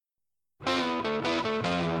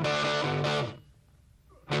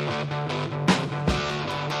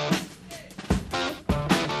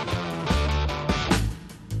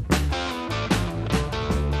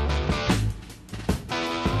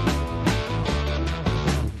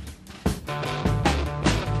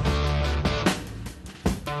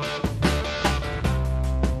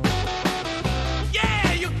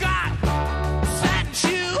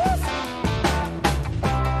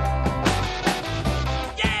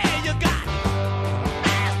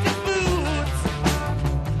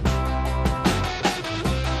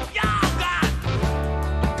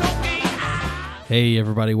Hey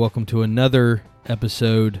everybody, welcome to another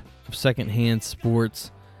episode of Secondhand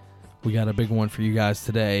Sports. We got a big one for you guys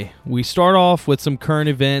today. We start off with some current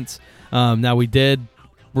events. Now we did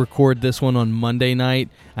record this one on Monday night.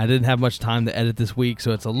 I didn't have much time to edit this week,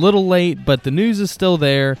 so it's a little late, but the news is still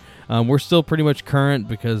there. We're still pretty much current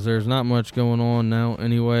because there's not much going on now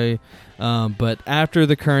anyway. But after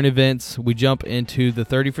the current events, we jump into the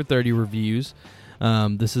 30 for 30 reviews.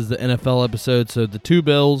 This is the NFL episode, so the 2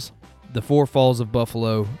 Bills, the 4 Falls of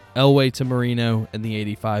Buffalo, Elway to Marino, and the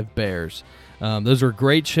 85 Bears. Those were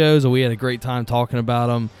great shows, and we had a great time talking about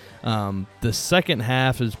them. The second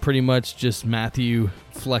half is pretty much just Matthew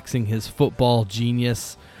flexing his football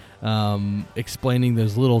genius, explaining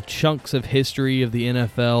those little chunks of history of the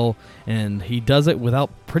NFL, and he does it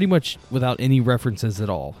pretty much without any references at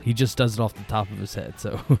all. He just does it off the top of his head.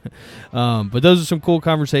 So, but those are some cool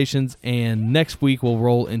conversations, and next week we'll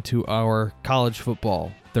roll into our college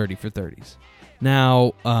football 30 for 30s.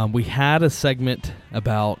 Now, we had a segment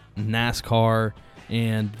about NASCAR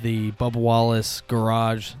and the Bubba Wallace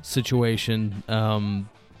garage situation.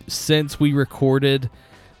 Since we recorded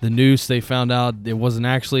the noose, they found out it wasn't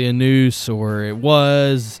actually a noose, or it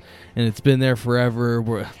was, and it's been there forever.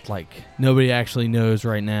 Nobody actually knows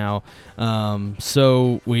right now.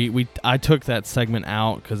 So I took that segment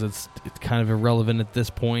out because it's kind of irrelevant at this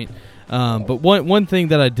point. But one thing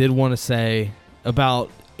that I did want to say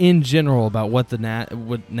in general about what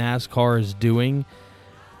NASCAR is doing,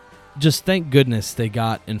 just thank goodness they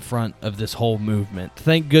got in front of this whole movement.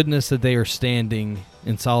 Thank goodness that they are standing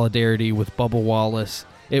in solidarity with Bubba Wallace.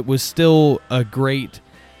 It was still a great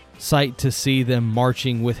sight to see them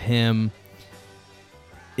marching with him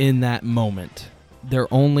in that moment.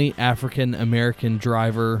 Their only African-American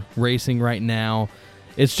driver racing right now.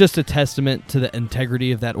 It's just a testament to the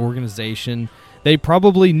integrity of that organization. They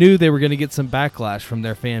probably knew they were going to get some backlash from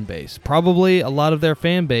their fan base. Probably a lot of their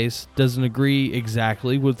fan base doesn't agree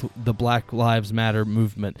exactly with the Black Lives Matter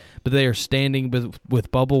movement, but they are standing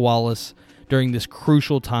with Bubba Wallace during this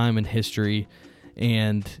crucial time in history.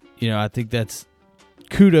 And, I think that's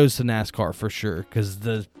kudos to NASCAR for sure, because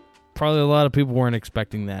probably a lot of people weren't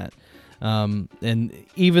expecting that. And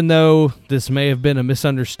even though this may have been a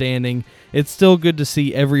misunderstanding, it's still good to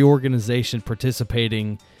see every organization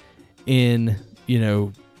participating in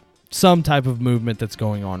some type of movement that's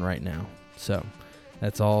going on right now. So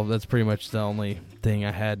that's all. That's pretty much the only thing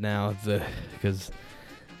I had now, because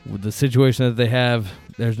with the situation that they have,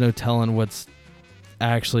 there's no telling what's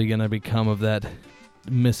actually going to become of that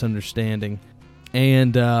misunderstanding.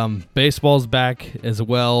 And baseball's back as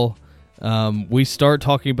well. We start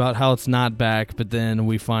talking about how it's not back, but then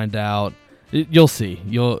we find out. You'll see.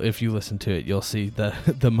 If you listen to it, you'll see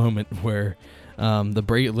the moment where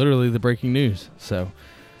literally the breaking news. So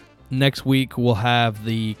next week we'll have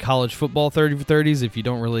the college football 30 for 30s. If you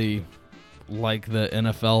don't really like the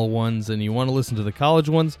NFL ones and you want to listen to the college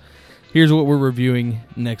ones, here's what we're reviewing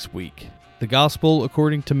next week: The Gospel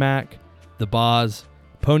According to Mac, The Boz,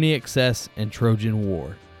 Pony Excess, and Trojan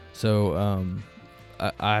War. So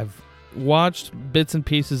I've watched bits and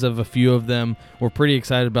pieces of a few of them. We're pretty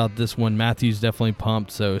excited about this one. Matthew's definitely pumped,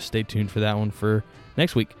 so stay tuned for that one for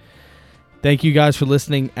next week. Thank you guys for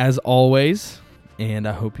listening as always, and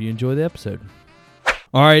I hope you enjoy the episode.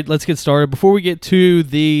 All right, let's get started. Before we get to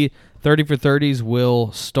the 30 for 30s,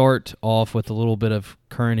 we'll start off with a little bit of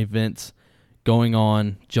current events going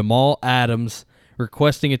on. Jamal Adams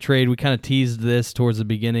requesting a trade. We kind of teased this towards the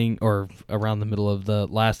beginning or around the middle of the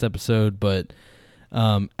last episode, but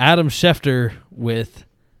Adam Schefter with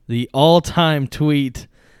the all-time tweet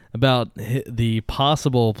about the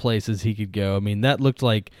possible places he could go. I mean, that looked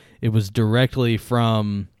like it was directly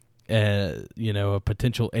from a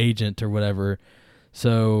potential agent or whatever.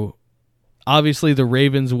 So obviously the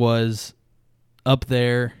Ravens was up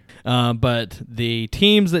there, but the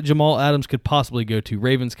teams that Jamal Adams could possibly go to: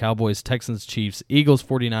 Ravens, Cowboys, Texans, Chiefs, Eagles,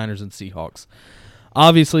 49ers, and Seahawks.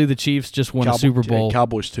 Obviously the Chiefs just won a Super Bowl. Yeah,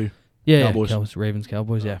 Cowboys too. Yeah, Cowboys, Ravens,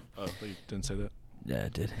 Cowboys, yeah. Oh, you didn't say that? Yeah, I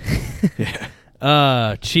did.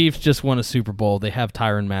 Yeah. Chiefs just won a Super Bowl. They have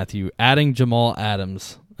Tyrann Mathieu. Adding Jamal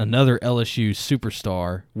Adams, another LSU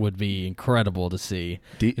superstar, would be incredible to see.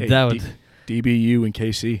 DBU and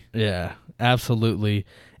KC. Yeah, absolutely.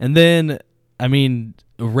 And then,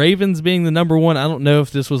 Ravens being the number one, I don't know if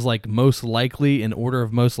this was like most likely, in order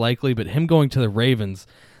of most likely, but him going to the Ravens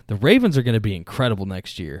are going to be incredible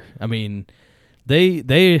next year. I mean,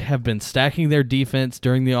 they have been stacking their defense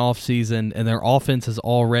during the offseason, and their offense is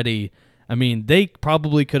already, they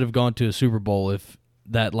probably could have gone to a Super Bowl if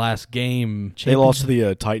that last game. They lost to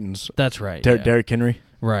the Titans. That's right. Derrick Henry.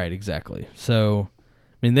 Right, exactly. So,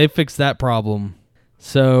 they fixed that problem.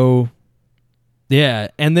 So, Yeah,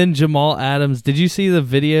 and then Jamal Adams. Did you see the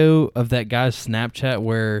video of that guy's Snapchat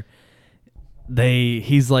where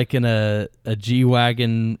he's like in a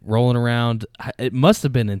G-Wagon rolling around? It must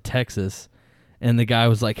have been in Texas. And the guy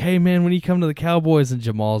was like, "Hey man, when you come to the Cowboys," and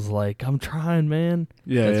Jamal's like, "I'm trying, man."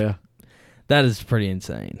 Yeah. That is pretty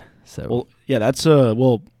insane. So Well, yeah, that's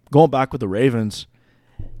going back with the Ravens.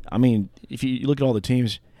 I mean, if you look at all the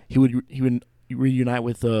teams, he would reunite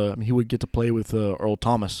with he would get to play with Earl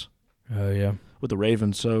Thomas. Oh yeah. With the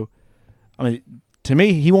Ravens. So, I mean, to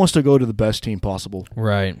me, he wants to go to the best team possible.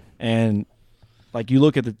 Right. And like you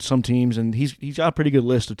look at some teams, and he's got a pretty good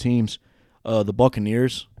list of teams. The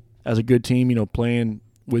Buccaneers as a good team, playing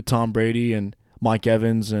with Tom Brady and Mike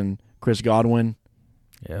Evans and Chris Godwin.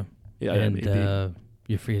 Yeah. Yeah, and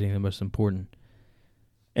you're forgetting the most important.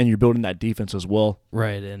 And you're building that defense as well.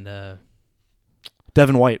 Right, and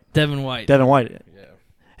Devin White. Yeah.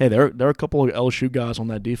 Hey, there are a couple of LSU guys on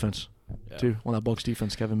that defense, too, on that Bucs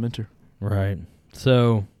defense, Kevin Minter. Right.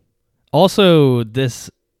 So, also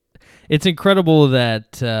it's incredible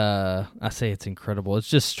that, I say it's incredible, it's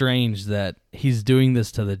just strange that he's doing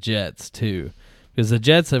this to the Jets, too. Because the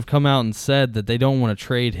Jets have come out and said that they don't want to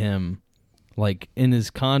trade him. Like, in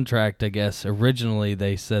his contract, I guess, originally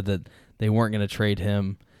they said that they weren't going to trade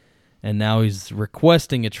him, and now he's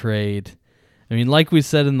requesting a trade. I mean, like we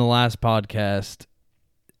said in the last podcast,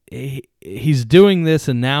 he's doing this,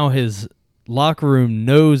 and now his locker room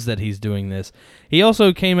knows that he's doing this. He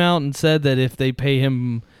also came out and said that if they pay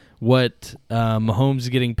him what Mahomes is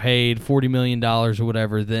getting paid, $40 million or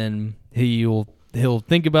whatever, then he'll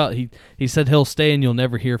think about he said he'll stay and you'll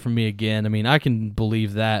never hear from me again. I mean, I can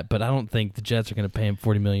believe that, but I don't think the Jets are going to pay him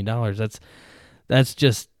 $40 million. That's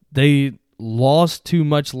just, they lost too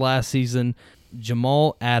much last season.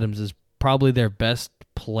 Jamal Adams is probably their best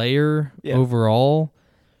player overall,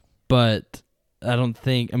 but I don't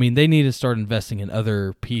think, I mean, they need to start investing in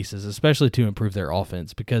other pieces, especially to improve their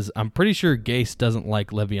offense, because I'm pretty sure Gase doesn't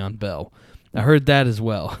like Le'Veon Bell. I heard that as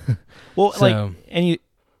well. Well,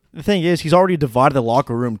 the thing is, he's already divided the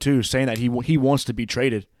locker room, too, saying that he wants to be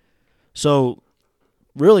traded. So,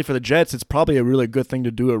 really, for the Jets, it's probably a really good thing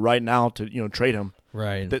to do it right now to, trade him.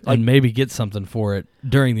 Right, and maybe get something for it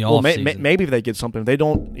during the offseason. Maybe if they get something. If they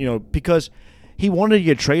don't, because he wanted to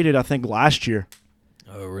get traded, I think, last year.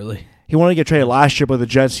 Oh, really? He wanted to get traded last year by the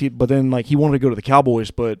Jets, but then, he wanted to go to the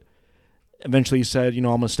Cowboys, but eventually he said, I'm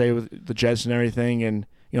going to stay with the Jets and everything, and,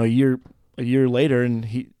 a year later,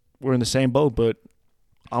 and we're in the same boat, but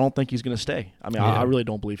I don't think he's going to stay. I mean, I really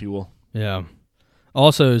don't believe he will. Yeah.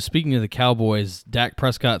 Also, speaking of the Cowboys, Dak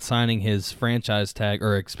Prescott signing his franchise tag,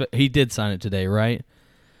 or he did sign it today, right?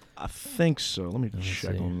 I think so. Let me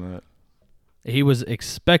check on that. He was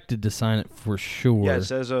expected to sign it for sure. Yeah,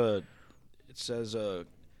 it says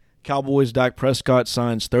Cowboys Dak Prescott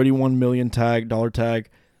signs $31 million tag,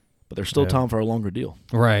 but there's still time for a longer deal.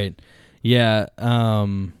 Right. Yeah.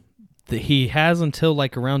 He has until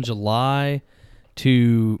around July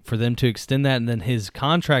for them to extend that, and then his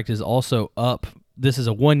contract is also up. This is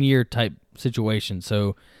a 1-year type situation,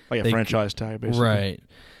 so like a franchise tag, basically. Right.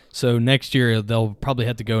 So next year they'll probably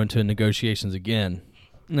have to go into negotiations again.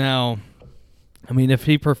 Now, I mean, if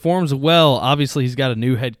he performs well, obviously he's got a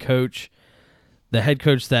new head coach, the head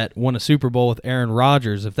coach that won a Super Bowl with Aaron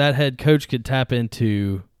Rodgers. If that head coach could tap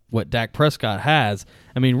into what Dak Prescott has,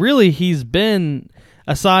 I mean, really he's been,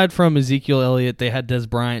 aside from Ezekiel Elliott, they had Des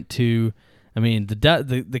Bryant too. I mean,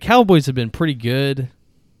 the Cowboys have been pretty good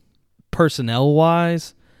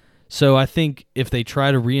personnel-wise, so I think if they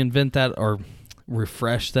try to reinvent that or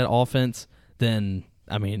refresh that offense, then,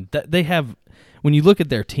 I mean, they have, when you look at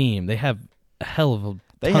their team, they have a hell of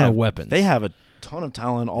a ton of weapons. They have a ton of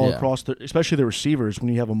talent all across, especially the receivers,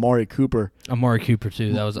 when you have Amari Cooper. Amari Cooper,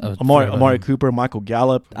 too. That was Amari Cooper, Michael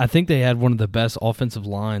Gallup. I think they had one of the best offensive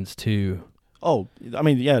lines, too. Oh, I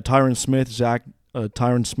mean, yeah, Tyron Smith, Zach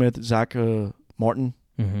Martin.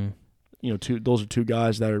 Mm-hmm. Those are two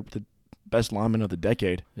guys that are the best linemen of the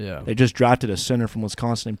decade. Yeah. They just drafted a center from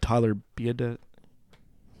Wisconsin named Tyler Biadasz.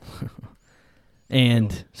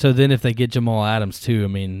 And so then if they get Jamal Adams too, I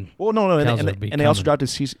mean, well, no, and they also drafted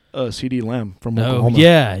CeeDee Lamb from Oklahoma.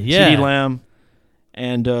 Yeah. CeeDee Lamb,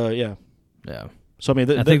 and yeah. So I mean,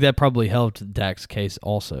 I think that probably helped Dak's case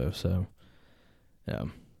also. So, yeah.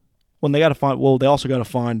 When they also got to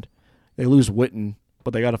find. They lose Witten,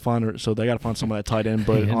 but they got to find her. So they got to find someone at tight end.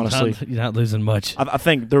 But honestly, you're not losing much. I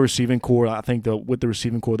think the receiving core. With the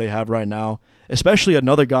receiving core they have right now, especially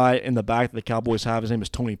another guy in the back that the Cowboys have. His name is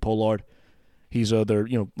Tony Pollard. He's their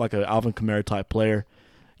like an Alvin Kamara type player.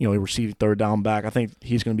 He received third down back. I think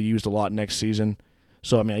he's going to be used a lot next season.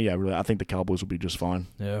 So I mean, yeah, really, I think the Cowboys will be just fine.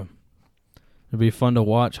 Yeah, it'll be fun to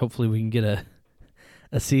watch. Hopefully, we can get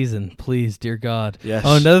a season, please, dear God. Yes.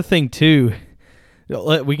 Oh, another thing too.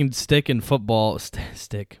 We can stick in football.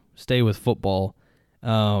 Stay with football.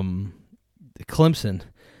 Clemson,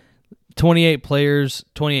 28 players,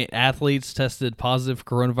 28 athletes tested positive for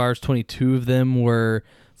coronavirus. 22 of them were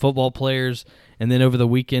football players. And then over the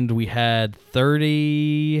weekend, we had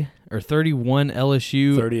 30 or 31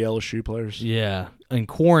 LSU. 30 LSU players. Yeah, in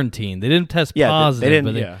quarantine. They didn't test Yeah, positive, they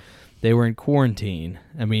didn't. but Yeah. they were in quarantine.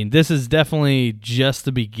 I mean, this is definitely just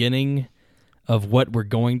the beginning of what we're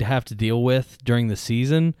going to have to deal with during the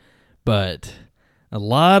season. But a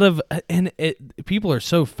lot of people are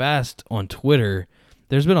so fast on Twitter.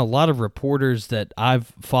 There's been a lot of reporters that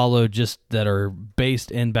I've followed just that are based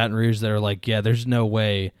in Baton Rouge that are like, yeah, there's no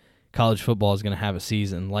way college football is going to have a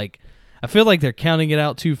season. Like, I feel like they're counting it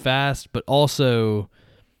out too fast, but also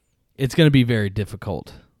it's going to be very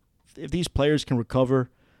difficult. If these players can recover,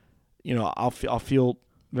 I'll feel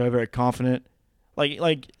very, very confident.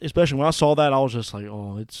 Like especially when I saw that, I was just like,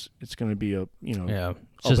 oh, it's going to be a Yeah,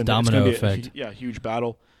 it's just domino effect. A huge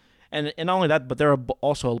battle, and not only that, but there are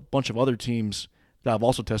also a bunch of other teams that have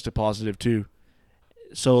also tested positive too.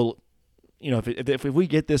 So, if we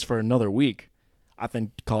get this for another week, I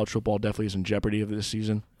think college football definitely is in jeopardy of this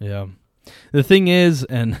season. Yeah, the thing is,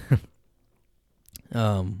 and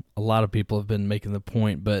a lot of people have been making the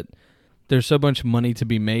point, but there's so much money to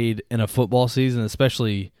be made in a football season,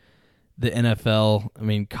 especially the NFL. I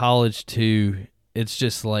mean, college too. It's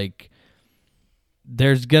just like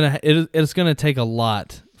it's gonna take a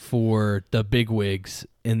lot for the bigwigs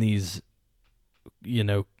in these,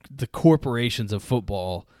 the corporations of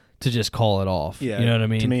football to just call it off. Yeah, you know what I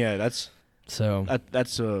mean? To me, yeah, that's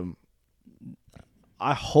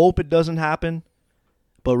I hope it doesn't happen,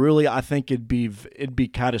 but really, I think it'd be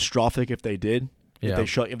catastrophic if they did. Yeah.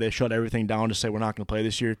 If they shut everything down to say we're not going to play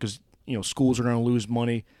this year because schools are going to lose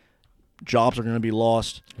money, jobs are going to be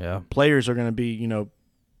lost, Yeah. players are going to be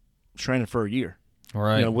training for a year, All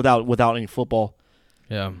right. without any football.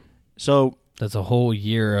 Yeah. So That's a whole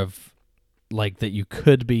year of like that you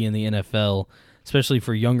could be in the NFL, especially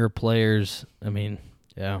for younger players. I mean,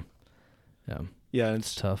 yeah, yeah,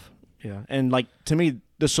 it's tough. Yeah, and to me,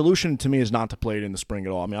 the solution to me is not to play it in the spring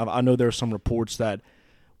at all. I mean, I know there are some reports that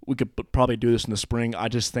we could probably do this in the spring. I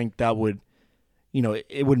just think that would,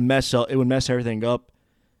 it would mess everything up.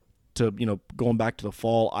 To going back to the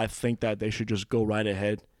fall, I think that they should just go right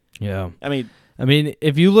ahead. Yeah, I mean,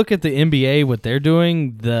 if you look at the NBA, what they're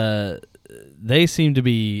doing, they seem to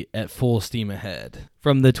be at full steam ahead.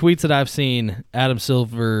 From the tweets that I've seen, Adam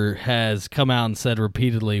Silver has come out and said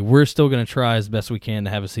repeatedly, we're still going to try as best we can to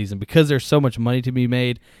have a season because there's so much money to be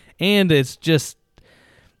made, and it's just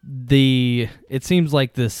it seems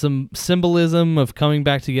like some symbolism of coming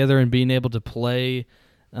back together and being able to play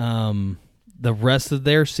the rest of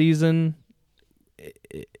their season,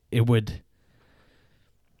 it would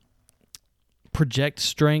project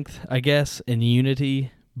strength, I guess, and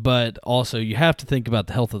unity, but also you have to think about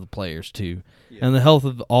the health of the players too, and the health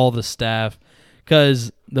of all the staff,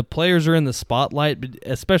 because the players are in the spotlight, but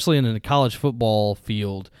especially in a college football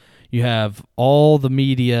field, you have all the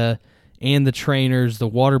media and the trainers, the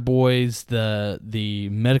water boys, the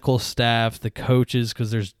medical staff, the coaches,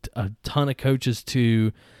 because there's a ton of coaches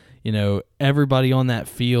too, everybody on that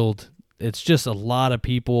field. It's just a lot of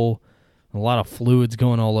people, a lot of fluids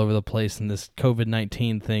going all over the place, and this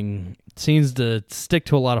COVID-19 thing seems to stick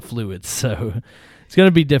to a lot of fluids, so it's going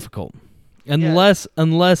to be difficult.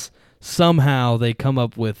 Unless somehow they come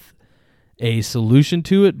up with a solution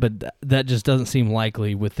to it, but that just doesn't seem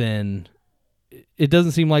likely it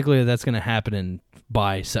doesn't seem likely that that's going to happen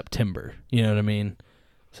by September. You know what I mean?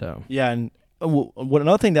 So yeah, and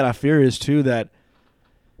another thing that I fear is too that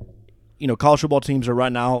college football teams are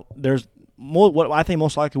right now. There's more. What I think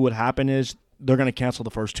most likely would happen is they're going to cancel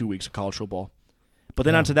the first 2 weeks of college football, but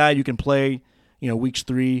then after that you can play weeks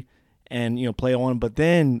 3 and play on. But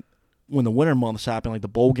then when the winter months happen, like the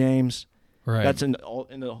bowl games, right, that's in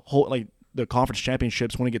the whole the conference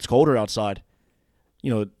championships when it gets colder outside.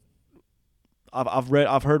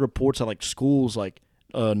 I've heard reports that schools like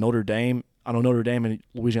Notre Dame. I know Notre Dame and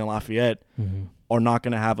Louisiana Lafayette are not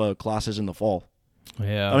going to have classes in the fall.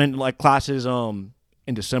 Yeah, I mean classes in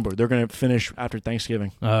December. They're going to finish after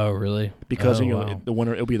Thanksgiving. Oh, really? Because the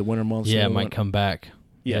winter, it'll be the winter months. Yeah, it might come back.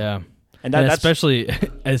 Yeah. And that's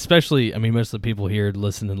especially. I mean, most of the people here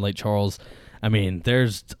listen in Lake Charles. I mean,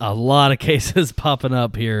 there's a lot of cases popping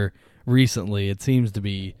up here recently. It seems to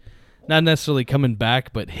be not necessarily coming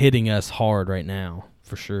back, but hitting us hard right now,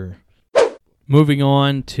 for sure. Moving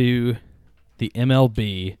on to the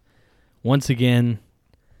MLB. Once again,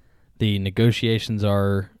 the negotiations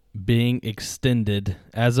are being extended.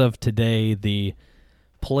 As of today, the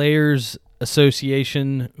Players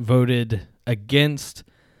Association voted against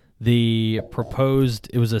the proposed.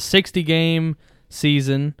 It was a 60-game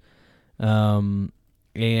season, and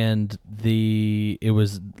it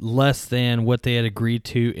was less than what they had agreed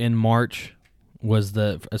to in March. Was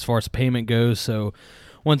as far as payment goes. So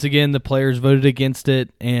once again, the players voted against it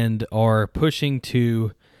and are pushing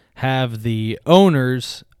to have the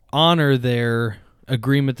owners honor their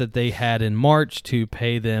agreement that they had in March to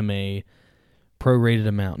pay them a prorated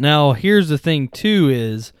amount. Now, here's the thing, too,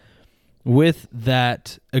 is with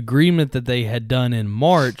that agreement that they had done in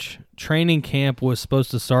March, training camp was supposed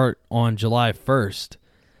to start on July 1st,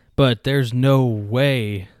 but there's no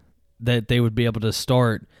way that they would be able to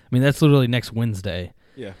start. I mean, that's literally next Wednesday.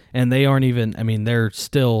 Yeah. And they aren't even, I mean, they're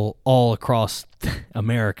still all across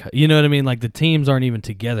America. You know what I mean? Like, the teams aren't even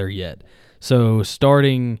together yet. So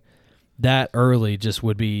starting that early just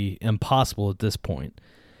would be impossible at this point.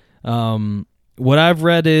 What I've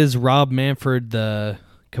read is Rob Manfred, the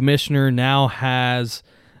commissioner, now has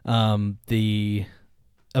the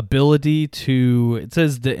ability to, it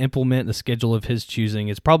says, to implement the schedule of his choosing.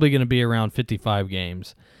 It's probably going to be around 55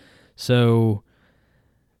 games. So,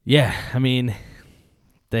 yeah, I mean,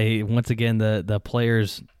 they, once again, the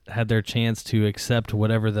players had their chance to accept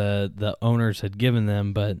whatever the owners had given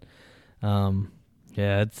them, but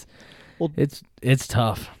yeah, it's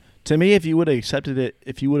tough. To me, if you would have accepted it,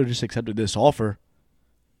 if you would have just accepted this offer,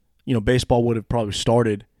 baseball would have probably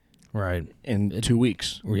started right in 2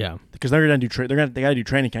 weeks. Yeah, because they're gonna do they gotta do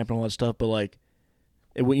training camp and all that stuff. But like,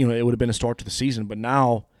 it would have been a start to the season. But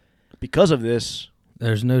now, because of this,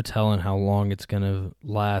 there's no telling how long it's gonna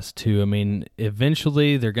last. Too. I mean,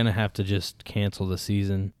 eventually they're gonna have to just cancel the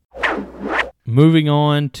season. Moving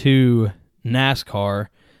on to NASCAR,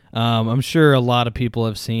 I'm sure a lot of people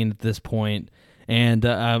have seen at this point. And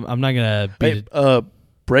I'm not going to...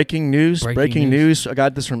 breaking news. Breaking news. I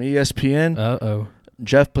got this from ESPN. Uh-oh.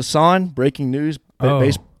 Jeff Passan, breaking news.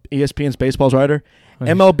 ESPN's baseball's writer. Oh.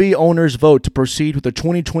 MLB owners vote to proceed with the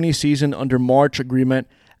 2020 season under March agreement.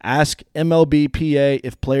 Ask MLBPA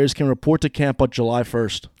if players can report to camp on July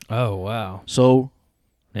 1st. Oh, wow. So...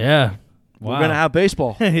 yeah. Wow. We're gonna have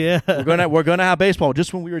baseball. Yeah. We're gonna have baseball.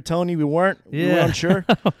 Just when we were telling you we weren't unsure,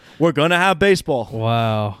 we're gonna have baseball.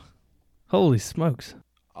 Wow. Holy smokes.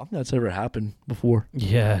 I don't think that's ever happened before.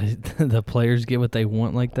 Yeah, the players get what they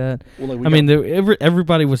want like that. Well, like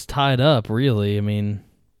everybody was tied up, really. I mean,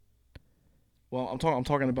 well, I'm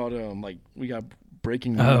talking about like we got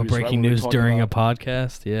breaking news. Oh, breaking news during a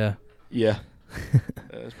podcast. Yeah. Yeah.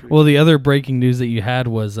 Well, the other breaking news that you had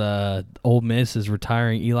was Ole Miss is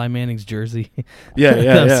retiring Eli Manning's jersey. Yeah.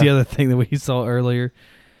 That's the other thing that we saw earlier.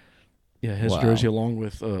 Yeah, his jersey along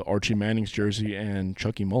with Archie Manning's jersey and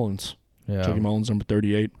Chucky Mullins. Yeah. Chucky Mullins, number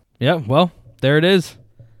 38. Yeah, well, there it is.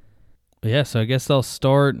 Yeah, so I guess they'll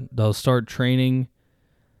start training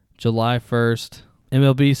July 1st.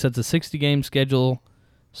 MLB sets a 60-game schedule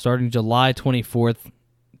starting July 24th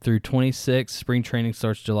through 26th. Spring training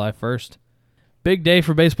starts July 1st. Big day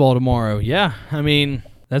for baseball tomorrow. Yeah, I mean,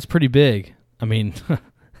 that's pretty big. I mean,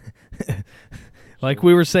 like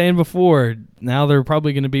we were saying before, now they're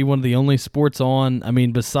probably going to be one of the only sports on. I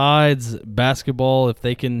mean, besides basketball, if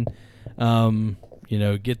they can,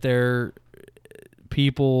 get their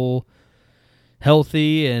people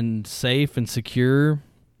healthy and safe and secure.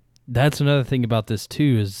 That's another thing about this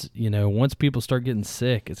too is, once people start getting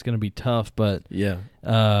sick, it's going to be tough. But yeah,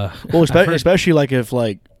 well, especially like if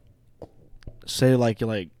say like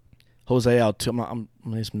Jose Altuve, I'm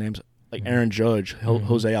gonna name some names like Aaron Judge,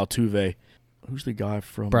 Jose Altuve. Who's the guy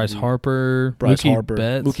from Bryce Harper,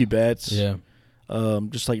 Mookie Betts. Yeah,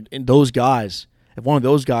 just like those guys. If one of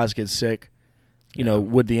those guys gets sick,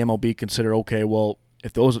 would the MLB consider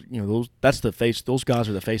if those that's the face, those guys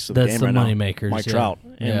are the face of the game right now. That's the money makers, Mike Trout,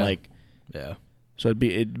 and yeah. So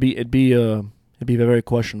it'd be very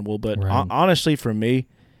questionable. But honestly, for me,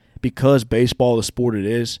 because baseball, the sport it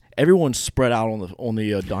is, everyone's spread out on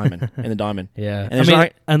the diamond in the diamond. Yeah,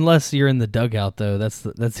 and unless you're in the dugout though, that's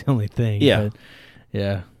the only thing. Yeah,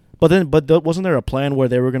 yeah. But wasn't there a plan where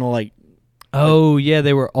they were gonna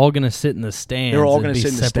they were all going to sit in the stands. They were all going to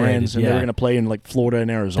sit in the stands, and they were going to play in Florida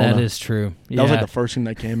and Arizona. That is true. That was the first thing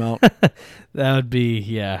that came out. That would be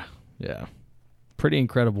yeah, pretty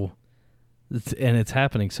incredible. It's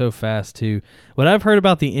happening so fast too. What I've heard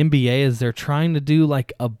about the NBA is they're trying to do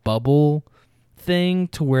like a bubble thing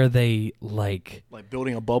to where they like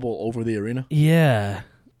building a bubble over the arena. Yeah,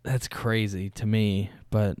 that's crazy to me.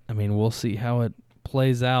 But I mean, we'll see how it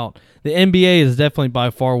plays out. The NBA is definitely by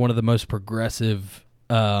far one of the most progressive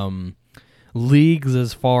leagues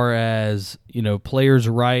as far as, players'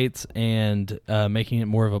 rights and making it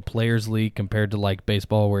more of a players' league compared to like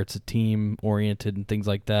baseball where it's a team oriented and things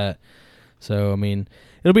like that. So, I mean,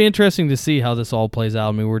 it'll be interesting to see how this all plays out.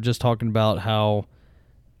 I mean, we're just talking about how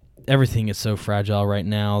everything is so fragile right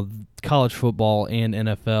now, college football and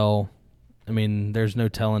NFL. I mean, there's no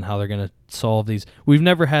telling how they're going to solve these. We've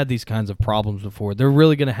never had these kinds of problems before. They're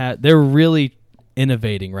really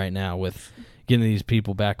innovating right now with getting these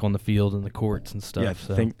people back on the field and the courts and stuff. Yeah,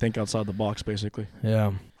 so. think outside the box, basically.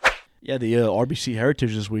 Yeah. Yeah, the RBC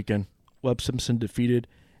Heritage this weekend. Webb Simpson defeated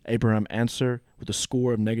Abraham Ancer with a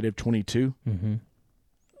score of -22.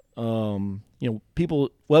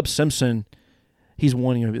 Mm-hmm. Webb Simpson, he's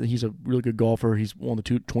won. He's a really good golfer. He's won the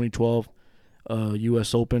 2012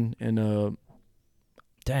 U.S. Open, and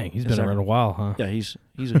dang, he's been around a while, huh? Yeah, he's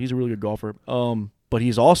a really good golfer. But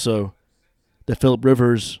he's also the Phillip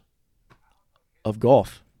Rivers of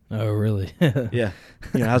golf. Oh, really? Yeah,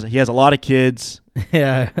 he has a lot of kids.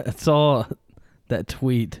 Yeah, I saw that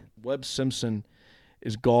tweet. Webb Simpson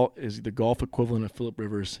is the golf equivalent of Phillip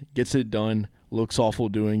Rivers. Gets it done, looks awful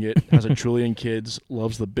doing it, has a trillion kids,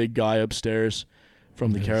 loves the big guy upstairs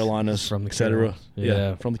from the Carolinas, etc.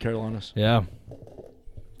 Yeah, from the Carolinas. Yeah.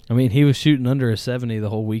 I mean, he was shooting under a 70 the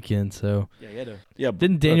whole weekend, so. Yeah,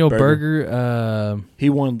 Didn't Daniel Berger he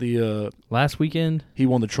won the last weekend? He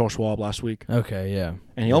won the Charles Schwab last week. Okay, yeah.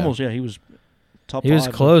 And he he was top 5. He was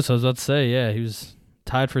close, I was about to say, yeah. He was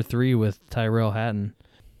tied for 3 with Tyrell Hatton.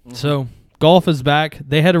 Mm-hmm. So, golf is back.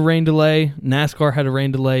 They had a rain delay. NASCAR had a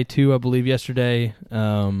rain delay too, I believe, yesterday.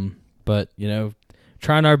 But,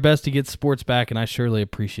 trying our best to get sports back, and I surely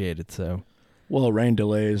appreciate it, so. Well, a rain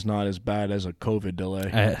delay is not as bad as a COVID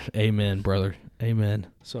delay. Amen, brother. Amen.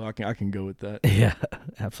 So I can go with that. Yeah,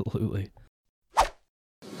 absolutely. What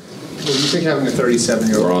do you think having a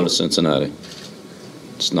 37-year-old? We're on to Cincinnati.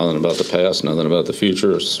 It's nothing about the past, nothing about the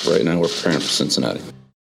future. Right now we're preparing for Cincinnati.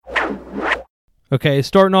 Okay,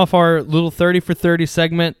 starting off our little 30 for 30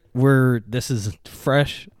 segment. This is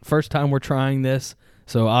fresh. First time we're trying this.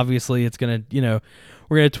 So obviously it's going to,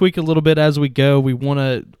 we're going to tweak a little bit as we go. We want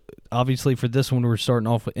to, obviously for this one, we're starting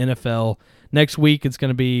off with NFL. Next week it's going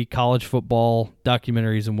to be college football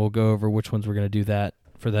documentaries, and we'll go over which ones we're going to do that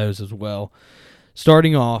for those as well.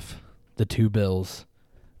 Starting off, the two Bills.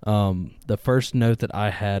 The first note that I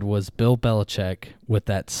had was Bill Belichick with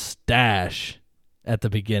that stash at the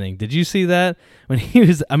beginning. Did you see that? When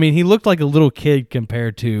he looked like a little kid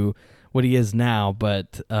compared to what he is now,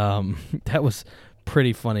 but that was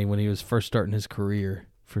pretty funny when he was first starting his career,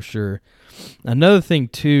 for sure. Another thing,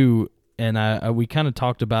 too, and we kind of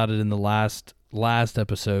talked about it in the last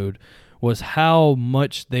episode, was how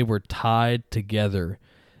much they were tied together.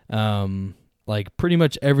 Like pretty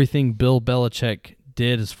much everything Bill Belichick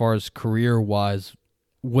did as far as career-wise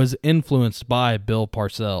was influenced by Bill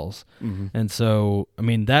Parcells. Mm-hmm. And so, I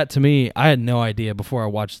mean, that to me, I had no idea before I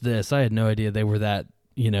watched this. I had no idea they were that,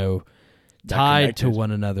 tied to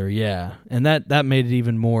one another. Yeah. And that made it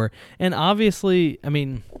even more. And obviously, I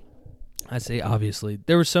mean, I say obviously,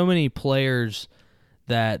 there were so many players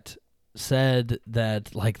that said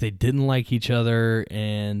that like they didn't like each other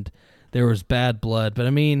and there was bad blood. But I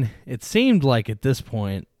mean, it seemed like at this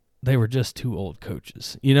point they were just two old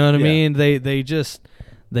coaches. You know what I mean?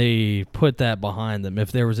 They put that behind them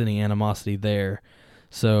if there was any animosity there.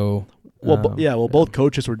 So both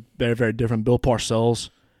coaches were very, very different. Bill Parcells,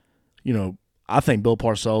 I think Bill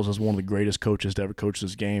Parcells is one of the greatest coaches to ever coach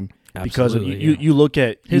this game. Absolutely, because you look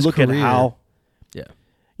at how,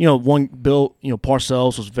 one Bill,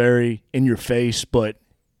 Parcells was very in your face, but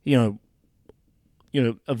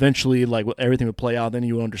eventually like everything would play out. Then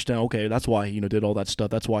you would understand, okay, that's why he did all that stuff.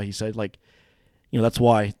 That's why he said that's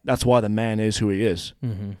why the man is who he is.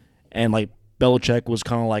 Mm-hmm. And like Belichick was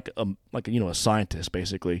kind of like a scientist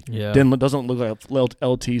basically. Yeah, doesn't look like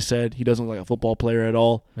LT said. He doesn't look like a football player at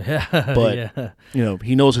all. Yeah, but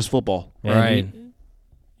he knows his football. Right.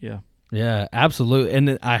 Yeah, absolutely.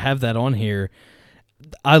 And I have that on here.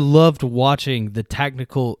 I loved watching the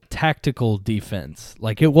tactical defense.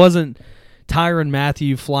 Like it wasn't Tyrann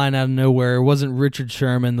Mathieu flying out of nowhere. It wasn't Richard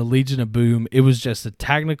Sherman, the Legion of Boom. It was just a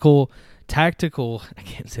tactical, I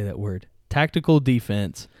can't say that word, tactical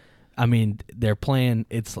defense. I mean, they're playing,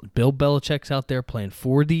 it's Bill Belichick's out there playing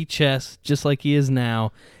 4D chess, just like he is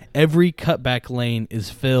now. Every cutback lane is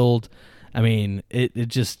filled. I mean, it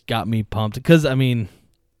just got me pumped. Because, I mean,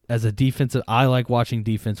 as a defensive, I like watching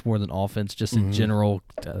defense more than offense, just in general.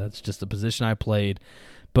 That's just the position I played.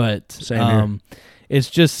 But it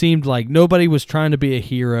just seemed like nobody was trying to be a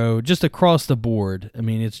hero, just across the board. I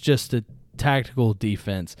mean, it's just a tactical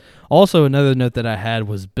defense. Also, another note that I had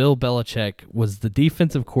was Bill Belichick was the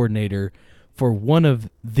defensive coordinator for one of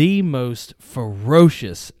the most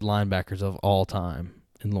ferocious linebackers of all time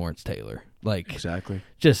in Lawrence Taylor. Like, Exactly.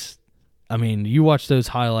 just, I mean, you watch those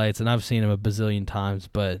highlights, and I've seen him a bazillion times,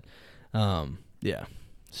 but, yeah,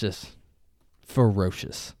 it's just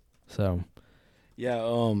ferocious. So, Yeah.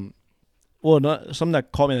 Something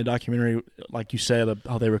that caught me in the documentary, like you said, of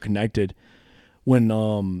how they were connected. When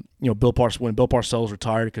Bill Parcells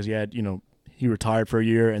retired, because he retired for a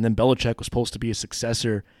year, and then Belichick was supposed to be a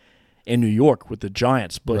successor in New York with the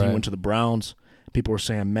Giants, but he Right. went to the Browns. People were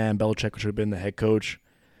saying, man, Belichick should have been the head coach.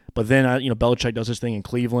 But then, Belichick does his thing in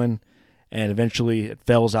Cleveland, and eventually it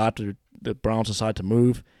fails out after the Browns decide to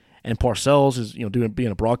move. And Parcells is, being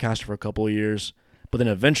a broadcaster for a couple of years. But then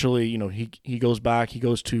eventually, he goes back. He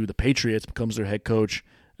goes to the Patriots, becomes their head coach,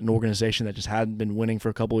 an organization that just hadn't been winning for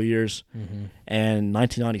a couple of years. mm-hmm. And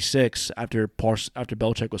 1996, after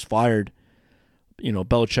Belichick was fired,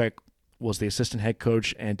 Belichick was the assistant head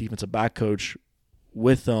coach and defensive back coach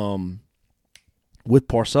with Parcells.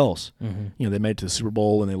 Mm-hmm. They made it to the Super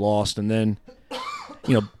Bowl and they lost. And then,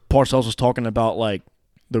 Parcells was talking about like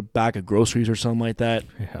the bag of groceries or something like that.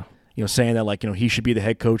 Yeah. Saying that like he should be the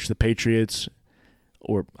head coach of the Patriots,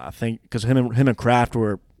 or I think because him and Kraft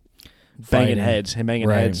were banging heads.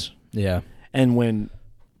 Yeah. And when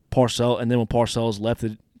Parcells left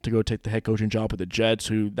to go take the head coaching job with the Jets,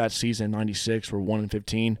 who that season '96 were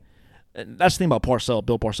 1-15. And that's the thing about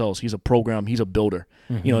Bill Parcells. He's a builder.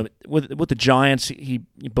 Mm-hmm. With the Giants, he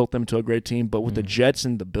built them into a great team. But with the Jets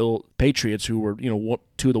and the Patriots, who were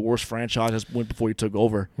two of the worst franchises went before he took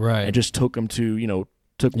over, Right. and just took them to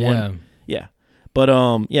Yeah. one. Yeah. But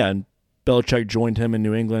and Belichick joined him in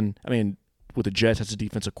New England. I mean, with the Jets as a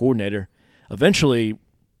defensive coordinator. Eventually,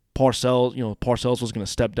 Parcells was going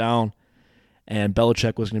to step down, and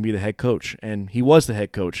Belichick was going to be the head coach, and he was the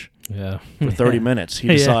head coach Yeah. for 30 minutes. He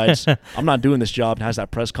decides, I'm not doing this job, and has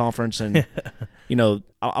that press conference. And,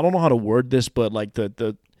 I don't know how to word this, but like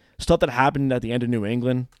the stuff that happened at the end of New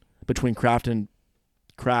England between Kraft and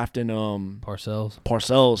Parcells.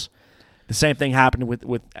 the same thing happened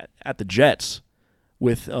with at the Jets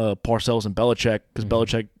with Parcells and Belichick, because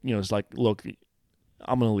Belichick, is like, look,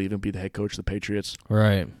 I'm going to leave and be the head coach of the Patriots.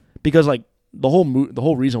 Right. Because like the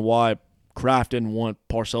whole reason why Kraft didn't want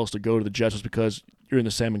Parcells to go to the Jets was because you're in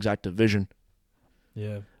the same exact division.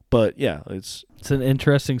 Yeah. But yeah, it's an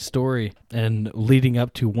interesting story, and leading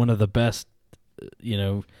up to one of the best,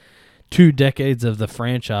 2 decades of the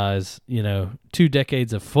franchise, 2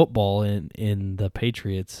 decades of football in the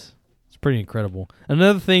Patriots. It's pretty incredible.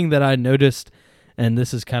 Another thing that I noticed, and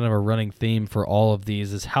this is kind of a running theme for all of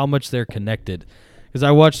these, is how much they're connected. Because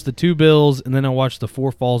I watched the 2 Bills, and then I watched the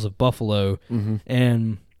 4 Falls of Buffalo,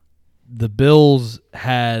 and the Bills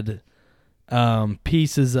had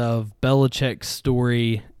pieces of Belichick's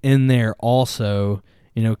story in there also,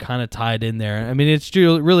 kind of tied in there. I mean, it's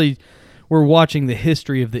really, we're watching the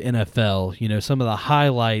history of the NFL, some of the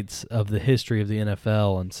highlights of the history of the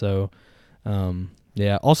NFL. And so,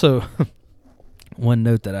 yeah, also one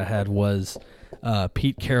note that I had was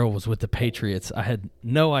Pete Carroll was with the Patriots. I had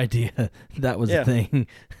no idea that was a thing.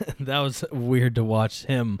 That was weird to watch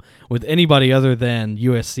him with anybody other than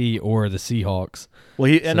USC or the Seahawks.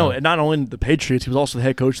 Well, not only the Patriots, he was also the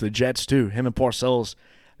head coach of the Jets too. Him and Parcells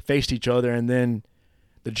faced each other, and then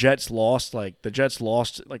the Jets lost their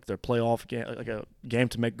playoff game, like a game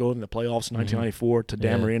to go in the playoffs in 1994 to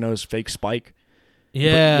Dan Marino's fake spike.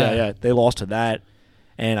 Yeah. They lost to that,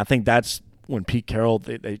 and I think that's when Pete Carroll,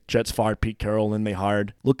 they Jets fired Pete Carroll, and they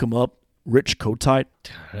hired, look him up, Rich Kotite.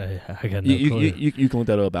 I got no clue. You can look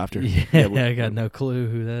that up after. I got no clue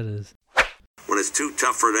who that is. When it's too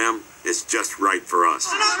tough for them, it's just right for us.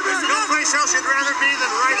 There's no place else you'd rather be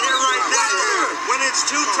than right here, right now. When it's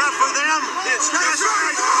too tough for them, it's just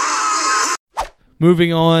right.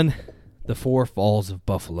 Moving on, the 4 Falls of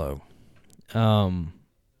Buffalo. I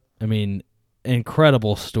mean,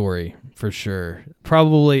 incredible story for sure.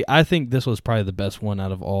 Probably, I think this was probably the best one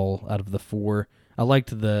out of the 4. I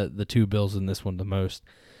liked the 2 Bills in this one the most,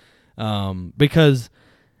 because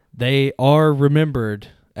they are remembered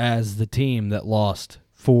as the team that lost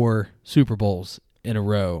 4 Super Bowls in a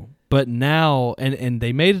row. But now, and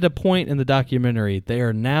they made it a point in the documentary, they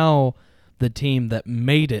are now the team that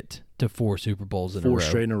made it to 4 Super Bowls in a row. 4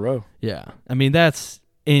 straight in a row. Yeah. I mean, that's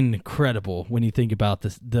incredible when you think about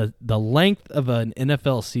this. The length of an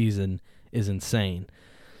NFL season is insane.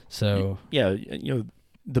 So yeah,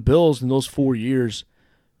 the Bills in those 4 years,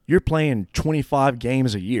 you're playing 25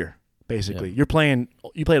 games a year. Basically, you played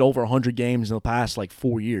over 100 games in the past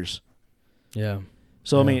 4 years. Yeah.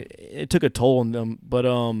 So I mean, it took a toll on them, but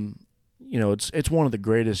it's one of the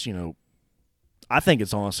greatest. I think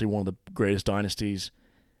it's honestly one of the greatest dynasties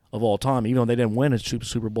of all time, even though they didn't win a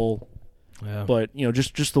Super Bowl. Yeah. But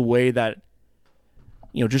just the way that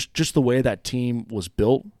just the way that team was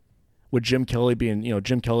built, with Jim Kelly being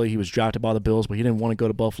Jim Kelly, he was drafted by the Bills, but he didn't want to go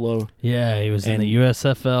to Buffalo. Yeah, he was in And the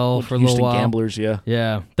USFL for a Houston little while. Gamblers, yeah.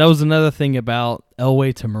 Yeah, that was another thing about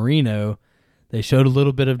Elway to Marino. They showed a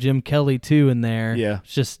little bit of Jim Kelly too in there. Yeah.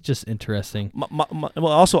 It's just interesting. I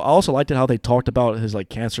also liked it how they talked about his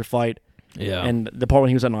cancer fight. Yeah, And the part when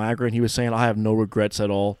he was at Niagara and he was saying, I have no regrets at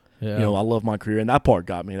all. Yeah. I love my career. And that part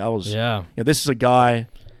got me. That was this is a guy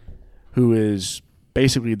who is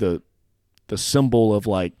basically the symbol of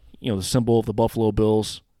the symbol of the Buffalo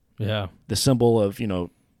Bills. Yeah, The symbol of,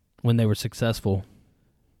 when they were successful.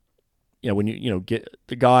 when you get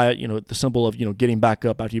the guy, the symbol of, getting back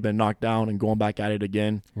up after you've been knocked down and going back at it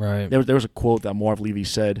again. Right. There was a quote that Marv Levy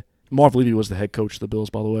said. Marv Levy was the head coach of the Bills,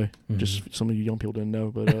 by the way. Just some of you young people didn't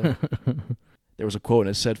know, but there was a quote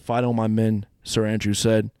and it said, "Fight on my men," Sir Andrew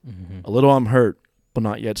said. "A little I'm hurt, but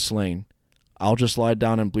not yet slain. I'll just lie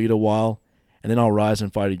down and bleed a while, and then I'll rise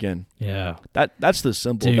and fight again." Yeah. That's the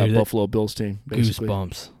symbol of that Buffalo Bills team, basically.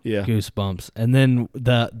 Goosebumps. Yeah. Goosebumps. And then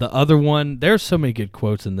the other one, there's so many good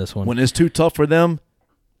quotes in this one. When it's too tough for them,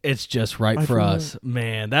 it's just right for for us.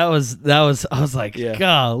 Man, that was I was like, Yeah.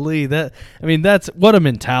 golly, that's what a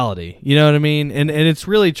mentality. You know what I mean? And it's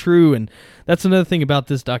really true. And that's another thing about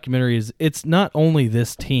this documentary is it's not only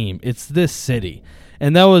this team, it's this city.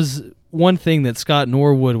 And that was one thing that Scott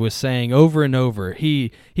Norwood was saying over and over.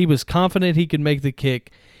 He was confident he could make the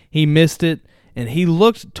kick. He missed it, and he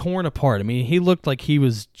looked torn apart. I mean, he looked like he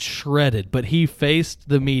was shredded, but he faced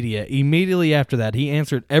the media immediately after that. He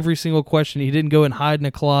answered every single question. He didn't go and hide in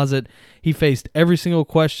a closet. He faced every single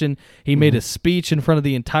question. He made a speech in front of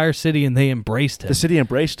the entire city, and they embraced him. the city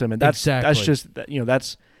embraced him, and that's just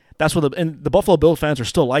that's what the Buffalo Bills fans are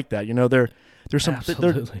still like that.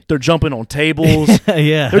 Absolutely. They're jumping on tables.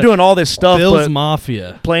 Yeah. They're doing all this stuff. Bills but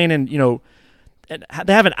Mafia. playing in and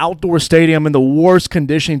they have an outdoor stadium in the worst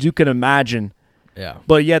conditions you can imagine. Yeah.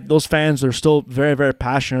 But yet those fans are still very, very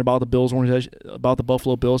passionate about the Bills organization, about the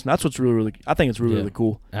Buffalo Bills, and that's what's really, really. I think it's really, really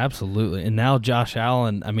cool. Absolutely. And now Josh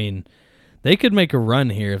Allen, I mean, they could make a run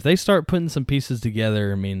here if they start putting some pieces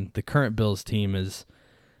together. I mean, the current Bills team is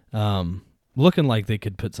looking like they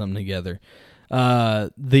could put something together.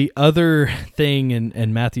 The other thing,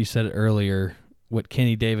 and Matthew said it earlier, what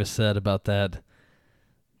Kenny Davis said about that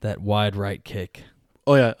wide right kick.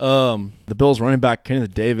 Oh yeah, the Bills running back Kenny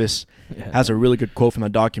Davis has a really good quote from the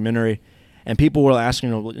documentary, and people were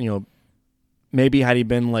asking, maybe had he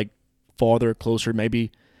been farther, closer,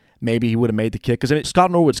 maybe he would have made the kick, because Scott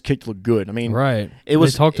Norwood's kick looked good. I mean, right? It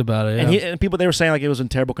was they talked about it, yeah. and people they were saying it was in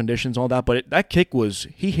terrible conditions, and all that, but that kick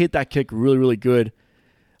he hit that kick really, really good.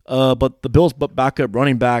 But the Bills' backup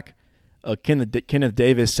running back, Kenneth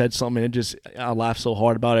Davis, said something, and I laughed so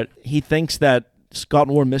hard about it. He thinks that Scott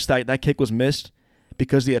Norwood missed that kick was missed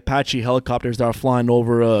because the Apache helicopters that are flying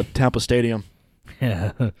over Tampa Stadium.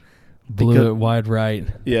 Yeah, blew it wide right.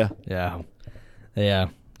 Yeah.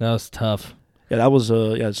 That was tough. Yeah, that was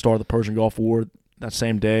the start of the Persian Gulf War that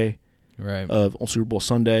same day. Right. On Super Bowl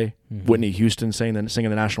Sunday, Whitney Houston singing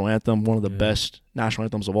the national anthem, one of the best national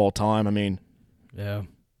anthems of all time. I mean, yeah,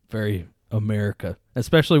 very America,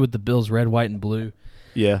 especially with the Bills red, white, and blue.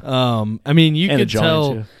 Yeah. I mean, you And could the Giants,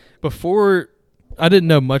 tell yeah. before. I didn't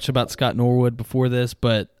know much about Scott Norwood before this,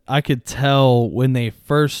 but I could tell when they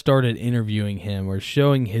first started interviewing him or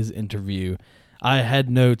showing his interview, I had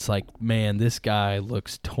notes like, man, this guy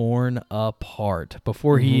looks torn apart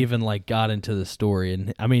before he even got into the story.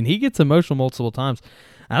 And I mean, he gets emotional multiple times.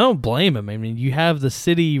 I don't blame him. I mean, you have the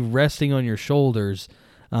city resting on your shoulders.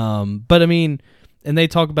 But I mean, and they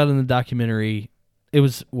talk about it in the documentary, it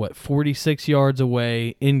was 46 yards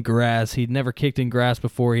away in grass. He'd never kicked in grass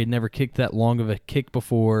before. He'd never kicked that long of a kick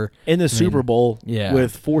before. In the Super Bowl,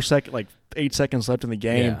 with 8 seconds left in the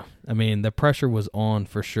game. Yeah. I mean, the pressure was on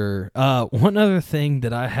for sure. One other thing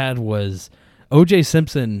that I had was O.J.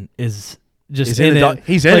 Simpson is just in it.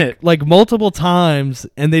 He's in it. Like multiple times,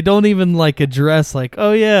 and they don't even address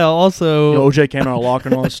oh yeah, also OJ came out of locker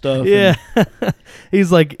and all this stuff. Yeah.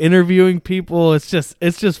 He's interviewing people. It's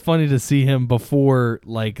just funny to see him before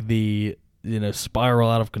the spiral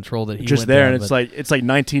out of control that he just went there, down, and it's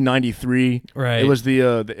 1993. Right. It was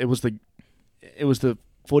the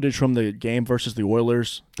footage from the game versus the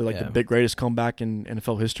Oilers. They're the big greatest comeback in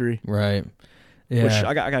NFL history. Right. Yeah. Which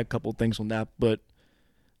I got a couple of things on that, but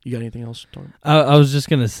you got anything else? I was just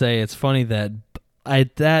gonna say it's funny that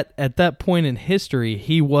at that point in history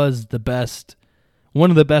he was one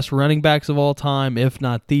of the best running backs of all time, if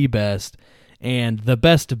not the best, and the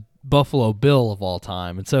best Buffalo Bill of all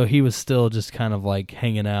time, and so he was still just kind of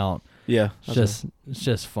hanging out. Yeah, It's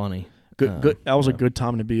just funny. good. That was a good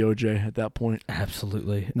time to be OJ at that point.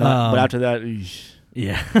 Absolutely. But after that,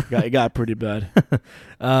 Yeah. it got pretty bad.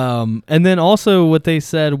 And then also what they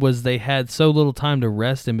said was they had so little time to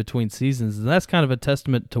rest in between seasons, and that's kind of a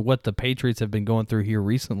testament to what the Patriots have been going through here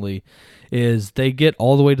recently, is they get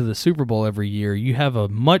all the way to the Super Bowl every year. You have a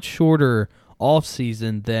much shorter off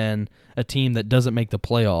season than a team that doesn't make the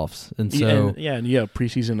playoffs. And so and you have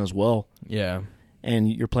preseason as well. Yeah.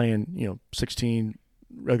 And you're playing, 16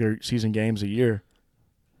 regular season games a year.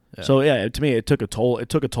 Yeah. So to me, it took a toll. It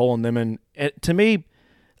took a toll on them, and to me,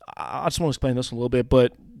 I just want to explain this a little bit.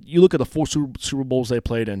 But you look at the 4 Super Bowls they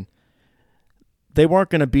played in; they weren't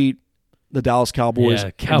going to beat the Dallas Cowboys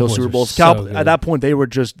in those Super Bowls. At that point, they were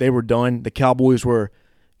done. The Cowboys were,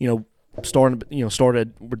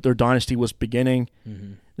 started their dynasty was beginning.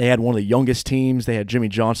 Mm-hmm. They had one of the youngest teams. They had Jimmy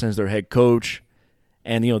Johnson as their head coach,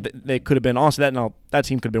 and they could have been honestly that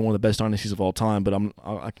team could have been one of the best dynasties of all time. But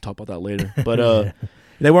I can talk about that later. But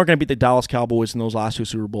they weren't going to beat the Dallas Cowboys in those last 2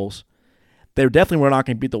 Super Bowls. They definitely were not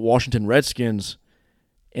going to beat the Washington Redskins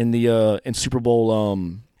in the in Super Bowl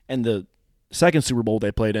and the second Super Bowl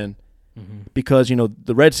they played in, because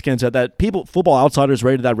the Redskins football outsiders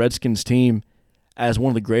rated that Redskins team as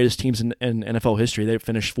one of the greatest teams in NFL history. They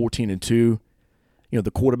finished 14-2.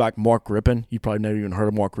 The quarterback Mark Rippon. You probably never even heard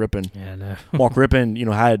of Mark Rippon. Yeah, no. Mark Rippon,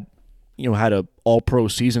 had a All-Pro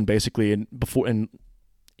season basically, and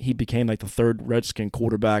he became like the 3rd Redskin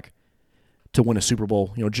quarterback to win a Super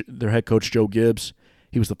Bowl. Their head coach Joe Gibbs,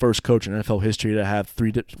 he was the first coach in NFL history to have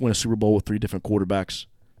win a Super Bowl with 3 different quarterbacks: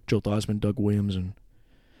 Joe Theismann, Doug Williams,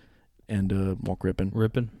 and Mark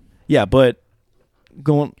Rippon. Yeah, but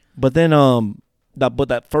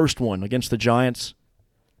that first one against the Giants.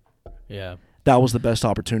 Yeah. That was the best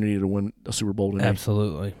opportunity to win a Super Bowl to me.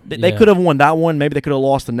 Absolutely. They could have won that one. Maybe they could have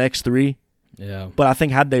lost the next 3. Yeah. But I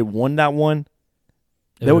think had they won that one,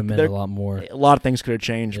 it would have meant a lot more. A lot of things could have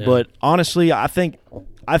changed. Yeah. But honestly, I think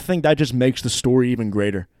that just makes the story even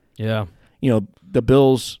greater. Yeah. The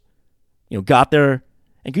Bills, got there.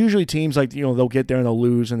 And usually teams they'll get there and they'll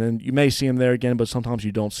lose, and then you may see them there again, but sometimes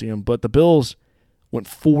you don't see them. But the Bills went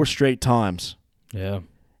 4 straight times. Yeah.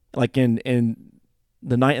 Like in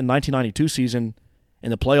the 1992 season, in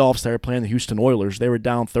the playoffs, they were playing the Houston Oilers. They were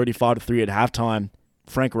down 35-3 at halftime.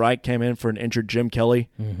 Frank Reich came in for an injured Jim Kelly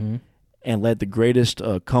and led the greatest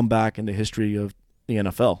comeback in the history of the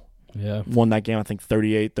NFL. Yeah. Won that game, I think,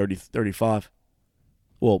 38-35.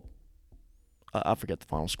 Well, I forget the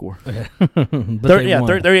final score.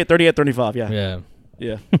 38-35, yeah.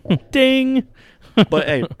 Yeah. Ding! But,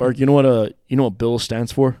 hey, Burke, you know what Bills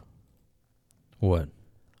stands for? What?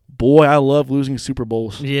 Boy, I love losing Super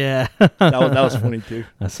Bowls. Yeah. that was funny, too.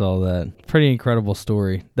 I saw that. Pretty incredible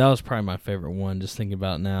story. That was probably my favorite one, just thinking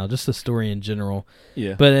about now. Just the story in general.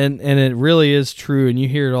 Yeah. But and it really is true, and you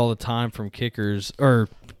hear it all the time from kickers or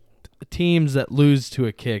teams that lose to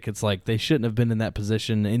a kick. It's like they shouldn't have been in that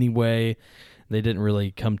position anyway. They didn't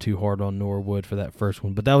really come too hard on Norwood for that first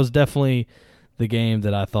one. But that was definitely the game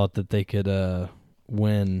that I thought that they could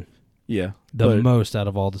win. Yeah, the most out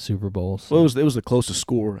of all the Super Bowls. Well, it was the closest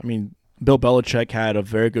score. I mean, Bill Belichick had a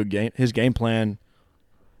very good game. His game plan.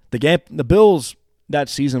 The Bills that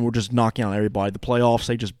season were just knocking out everybody. The playoffs,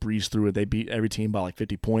 they just breezed through it. They beat every team by like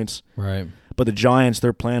 50 points. Right. But the Giants,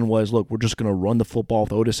 their plan was, look, we're just going to run the football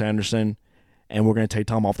with Otis Anderson, and we're going to take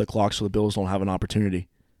time off the clock so the Bills don't have an opportunity.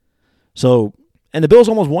 So, and the Bills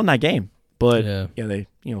almost won that game, but they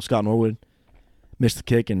Scott Norwood missed the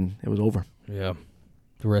kick and it was over. Yeah.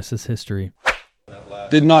 The rest is history.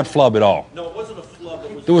 Did not flub at all. No, it wasn't a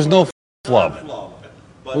flub. There was no flub.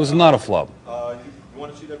 It was not a flub. You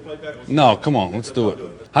want to see that playback? No, come on, let's do it.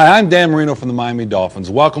 Hi, I'm Dan Marino from the Miami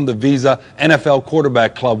Dolphins. Welcome to Visa NFL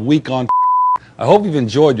Quarterback Club Week on. I hope you've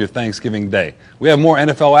enjoyed your Thanksgiving Day. We have more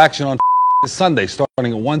NFL action on this Sunday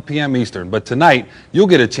starting at 1 p.m. Eastern. But tonight, you'll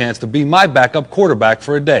get a chance to be my backup quarterback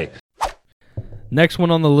for a day. Next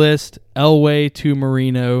one on the list, Elway to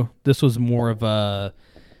Marino. This was more of a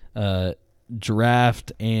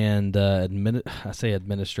draft and I say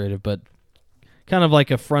administrative, but kind of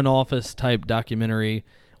like a front office type documentary.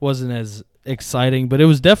 Wasn't as exciting, but it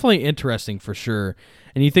was definitely interesting for sure.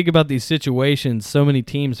 And you think about these situations, so many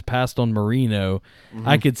teams passed on Marino. Mm-hmm.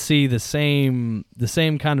 I could see the same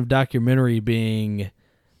kind of documentary being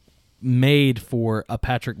made for a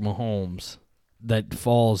Patrick Mahomes that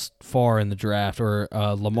falls far in the draft, or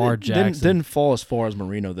Lamar Jackson. Didn't fall as far as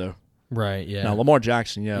Marino though. Right. Yeah. No, Lamar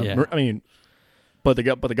Jackson. Yeah. I mean, but the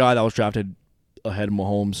guy that was drafted ahead of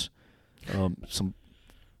Mahomes, some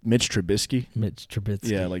Mitch Trubisky.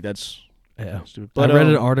 Yeah, like that's stupid. But I read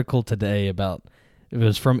an article today about, it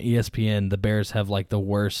was from ESPN. The Bears have like the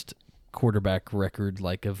worst quarterback record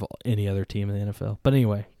like of any other team in the NFL. But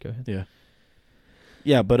anyway, go ahead.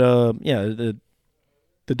 Yeah, but the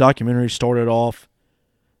documentary started off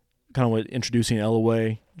kind of with introducing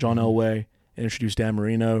Elway, John Elway, and introduced Dan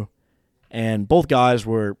Marino, and both guys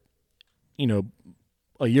were,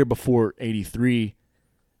 a year before 83,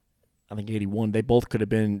 I think 81, they both could have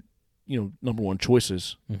been, number one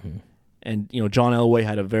choices. Mm-hmm. And, John Elway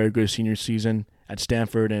had a very good senior season at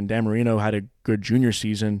Stanford, and Dan Marino had a good junior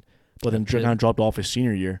season, but then kind of dropped off his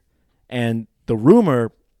senior year. And the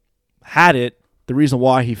rumor had it, the reason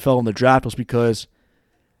why he fell in the draft was because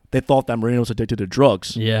they thought that Marino was addicted to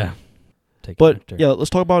drugs. Yeah. Let's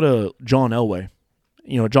talk about John Elway.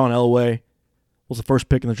 John Elway was the first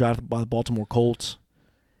pick in the draft by the Baltimore Colts.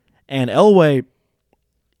 And Elway,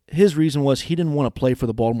 his reason was he didn't want to play for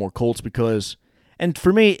the Baltimore Colts because, and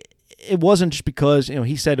for me, it wasn't just because,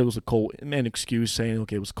 he said it was an excuse saying,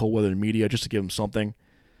 okay, it was cold weather in media just to give him something.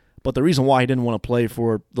 But the reason why he didn't want to play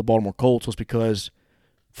for the Baltimore Colts was because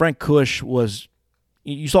Frank Kush was,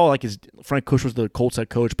 you saw Frank Kush was the Colts head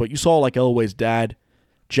coach, but you saw Elway's dad,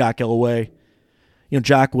 Jack Elway.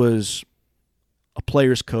 Jack was a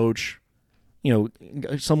player's coach,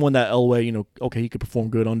 someone that Elway, okay, he could perform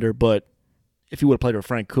good under, but if he would have played with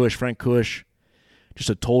Frank Kush, just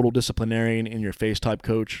a total disciplinarian in your face type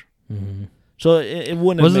coach. Mm-hmm. So it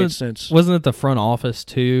wouldn't have made sense. Wasn't it the front office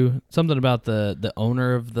too? Something about the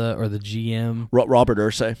owner of the GM, Robert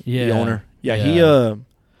Irsay, the owner. Yeah.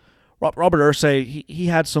 Robert Irsay, he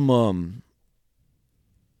had some.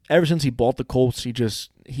 Ever since he bought the Colts,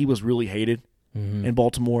 he was really hated in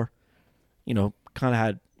Baltimore. Kind of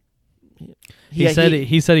had.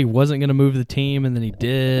 He said he wasn't going to move the team, and then he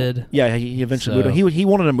did. Yeah, he eventually moved them. He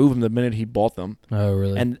wanted to move them the minute he bought them. Oh,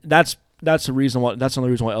 really? And that's the reason why. That's the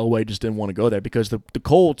only reason why Elway just didn't want to go there, because the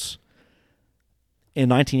Colts in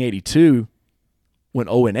 1982 went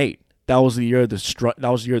 0-8. That was the year of the strike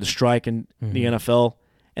in the NFL,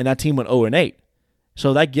 and that team went 0-8.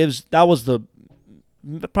 So that was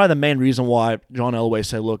probably the main reason why John Elway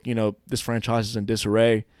said, "Look, this franchise is in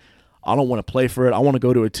disarray. I don't want to play for it. I want to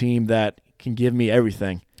go to a team that can give me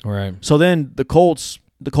everything." Right. So then the Colts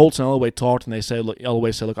and Elway talked, and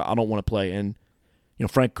Elway said, "Look, I don't want to play." And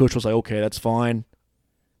Frank Kush was like, "Okay, that's fine.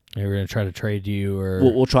 We're going to try to trade you, or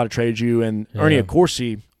we'll try to trade you." And Ernie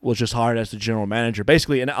Accorsi was just hired as the general manager,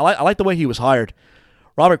 basically. And I like the way he was hired.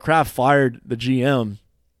 Robert Kraft fired the GM.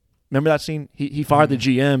 Remember that scene? He fired the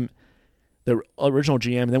GM, the original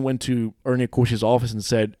GM, and then went to Ernie Accorsi's office and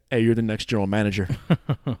said, "Hey, you're the next general manager."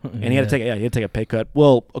 And he had to take a pay cut.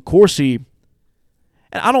 Well, Accorsi,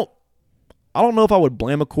 and I don't know if I would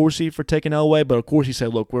blame Accorsi for taking Elway, but Accorsi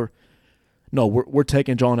said, "Look, we're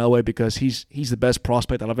taking John Elway because he's the best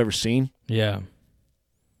prospect that I've ever seen." Yeah.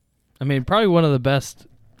 I mean, probably one of the best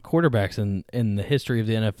quarterbacks in the history of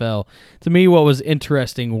the NFL. To me, what was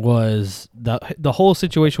interesting was the whole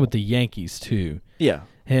situation with the Yankees too. Yeah.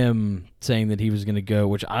 Him saying that he was going to go,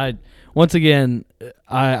 which I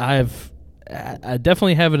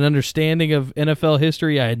definitely have an understanding of NFL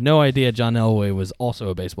history. I had no idea John Elway was also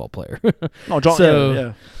a baseball player. No,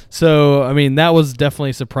 John. So I mean, that was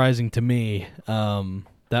definitely surprising to me.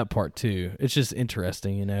 That part too. It's just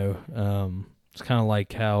interesting, It's kind of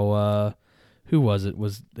like how who was it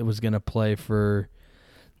was going to play for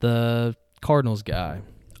the Cardinals guy?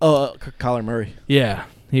 Kyler Murray. Yeah,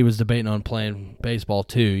 he was debating on playing baseball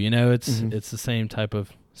too. It's the same type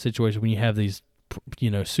of situation when you have these,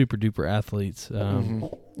 super duper athletes.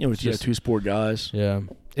 Two-sport guys. Yeah,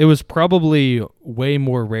 it was probably way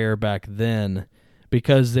more rare back then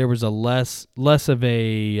because there was a less of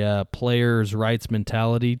a players' rights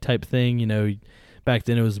mentality type thing. Back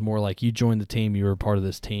then it was more like you joined the team, you were part of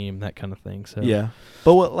this team, that kind of thing. So yeah,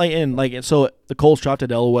 but so the Colts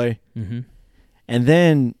drafted Elway, and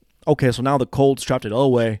then so now the Colts drafted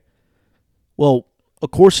Elway. Well,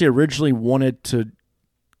 of course, he originally wants to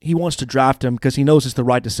draft him because he knows it's the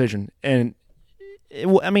right decision, and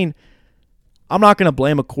I'm not going to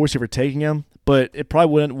blame Accorsi for taking him, but it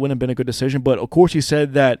probably wouldn't have been a good decision. But Accorsi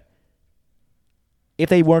said that if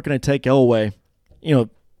they weren't going to take Elway,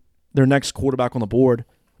 their next quarterback on the board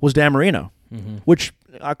was Dan Marino, which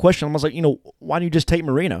I questioned him. I was like, why don't you just take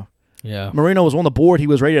Marino? Yeah. Marino was on the board. He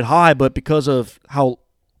was rated high, but because of how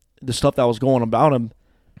the stuff that was going about him,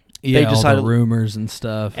 they decided all the rumors and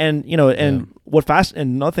stuff. And, and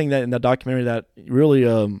another thing that in that documentary that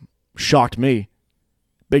really shocked me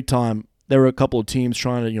big time, there were a couple of teams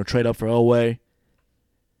trying to, trade up for Elway.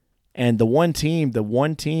 And the one team that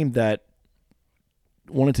wanted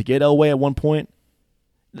to get Elway at one point,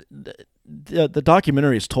 the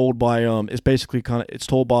documentary is told by it's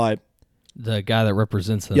told by the guy that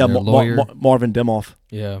represents them, yeah, their lawyer. Marvin Demoff.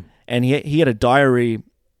 Yeah, and he had a diary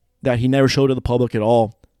that he never showed to the public at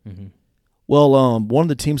all. Mm-hmm. Well, one of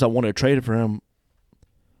the teams that wanted to trade for him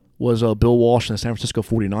was Bill Walsh and the San Francisco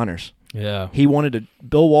 49ers. Yeah.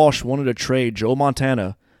 Bill Walsh wanted to trade Joe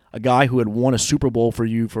Montana, a guy who had won a Super Bowl for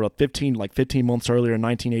you for 15 months earlier in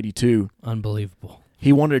 1982. Unbelievable.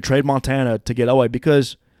 He wanted to trade Montana to get Elway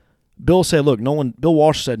because Bill said, look, Bill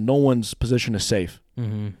Walsh said no one's position is safe.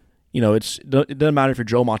 Mm-hmm. You know, it doesn't matter if you're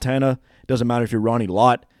Joe Montana. It doesn't matter if you're Ronnie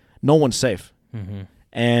Lott. No one's safe. Mm-hmm.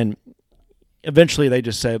 And eventually they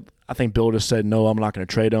just said, I think Bill just said, no, I'm not going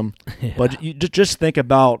to trade him. Yeah. But you just think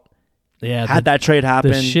about had that trade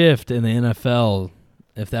happen. The shift in the NFL,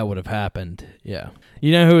 if that would have happened. Yeah.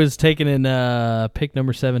 You know who was taken in pick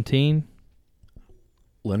number 17?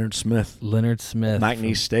 Leonard Smith.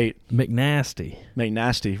 McNeese State.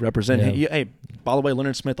 McNasty representing. Yeah. Hey, by the way,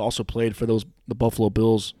 Leonard Smith also played for the Buffalo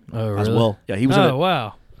Bills really? as well. Yeah, he was.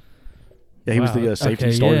 Wow. Yeah, he was the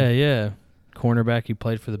safety starter. Yeah. Cornerback. He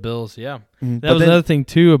played for the Bills. Yeah. Mm-hmm. That was another thing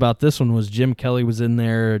too about this one was Jim Kelly was in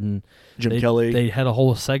there, and Kelly. They had a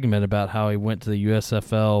whole segment about how he went to the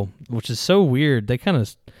USFL, which is so weird. They kind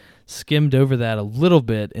of skimmed over that a little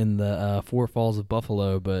bit in the Four Falls of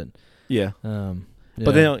Buffalo, but yeah. Yeah.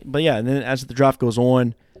 But then as the draft goes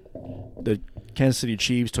on, the Kansas City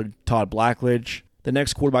Chiefs took Todd Blackledge. The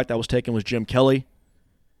next quarterback that was taken was Jim Kelly,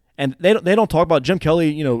 and they don't talk about Jim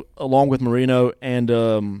Kelly. You know, along with Marino and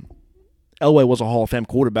Elway was a Hall of Fame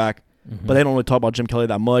quarterback, but they don't really talk about Jim Kelly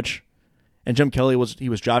that much. And Jim Kelly was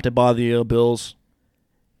drafted by the Bills,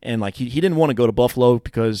 and like he didn't want to go to Buffalo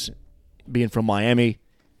because being from Miami.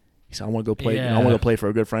 He said, I want to go play. Yeah. I want to go play for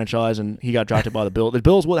a good franchise, and he got drafted by the Bills. The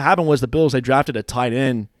Bills. What happened was the Bills, they drafted a tight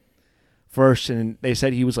end first, and they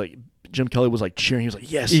said he was like Jim Kelly was like cheering. He was like,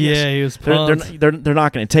 yes, yeah, yes. he was pumped. They're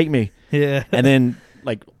not going to take me. Yeah, and then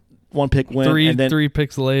like one pick went, and then 3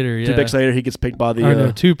 picks later, yeah. 2 picks later he gets picked by the. Or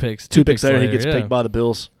no, 2 picks. 2 picks later he gets picked by the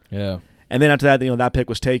Bills. Yeah, and then after that, that pick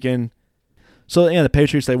was taken. So the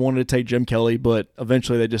Patriots, they wanted to take Jim Kelly, but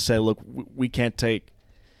eventually they just said, look, we can't take.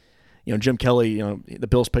 Jim Kelly, the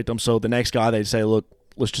Bills picked him. So the next guy, they'd say, look,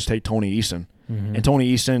 let's just take Tony Eason. Mm-hmm. And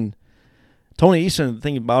Tony Eason, the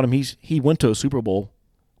thing about him, he went to a Super Bowl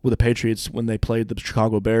with the Patriots when they played the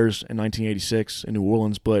Chicago Bears in 1986 in New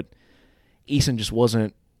Orleans. But Eason just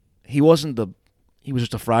he was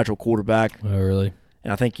just a fragile quarterback. Oh, really?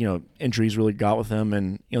 And I think, injuries really got with him.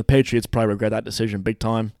 And, the Patriots probably regret that decision big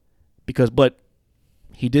time. But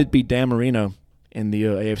he did beat Dan Marino in the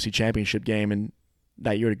AFC Championship game and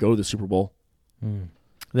that year to go to the Super Bowl.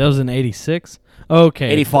 That was in 86? Okay.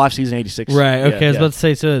 85 season, 86. Right, okay. Yeah, I was about to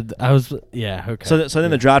say, okay. So then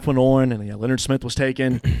the draft went on, and Leonard Smith was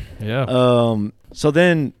taken. Yeah. So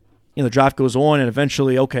then, the draft goes on, and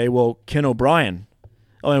eventually, okay, well, Ken O'Brien.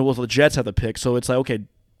 Oh, and the Jets have the pick. So it's like, okay,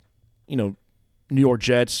 New York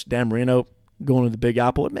Jets, Dan Marino going to the Big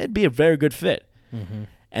Apple. It'd be a very good fit. Mm-hmm.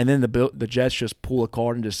 And then the Jets just pull a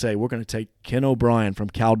card and just say, we're going to take Ken O'Brien from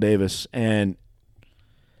Cal Davis. And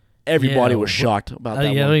everybody was shocked about that.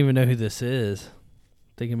 I don't even know who this is.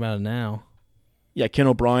 Thinking about it now. Yeah, Ken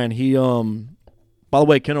O'Brien. He, by the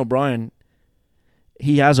way, Ken O'Brien,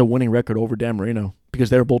 he has a winning record over Dan Marino because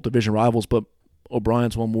they were both division rivals, but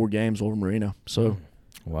O'Brien's won more games over Marino. So,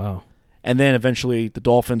 wow. And then eventually the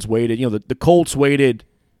Dolphins waited. The Colts waited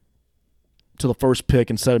to the first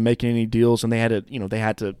pick instead of making any deals, and they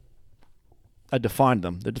had to define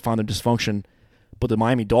them. They defined their dysfunction. But the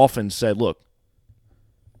Miami Dolphins said, look,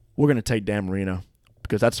 we're going to take Dan Marino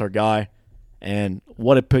because that's our guy. And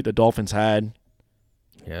what a pick the Dolphins had.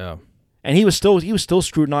 Yeah. And he was still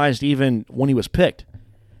scrutinized even when he was picked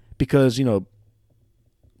because,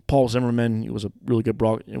 Paul Zimmerman, he was a really good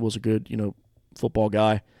football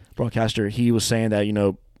guy, broadcaster. He was saying that,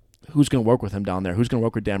 who's going to work with him down there? Who's going to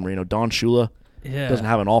work with Dan Marino? Don Shula doesn't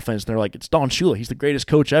have an offense. And they're like, it's Don Shula. He's the greatest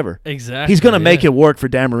coach ever. Exactly. He's going to make it work for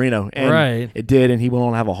Dan Marino. And it did, and he went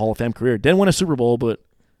on to have a Hall of Fame career. Didn't win a Super Bowl, but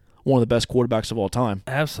one of the best quarterbacks of all time.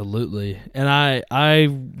 Absolutely. And I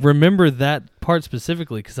remember that part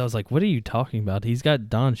specifically because I was like, what are you talking about? He's got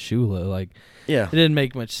Don Shula. Yeah. It didn't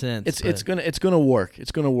make much sense. It's gonna work.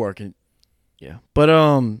 It's gonna work. And yeah. But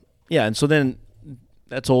and so then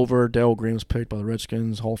that's over. Darrell Green was picked by the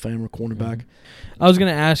Redskins, Hall of Famer, cornerback. I was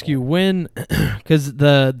going to ask you when, because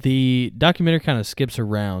the documentary kind of skips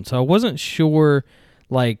around, so I wasn't sure,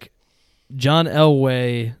 John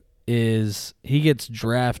Elway he gets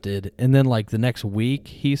drafted, and then, the next week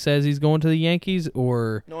he says he's going to the Yankees,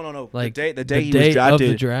 or... No. The day he was drafted.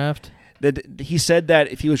 Of the draft? He said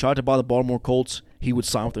that if he was drafted by the Baltimore Colts, he would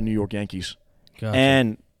sign with the New York Yankees. Gotcha.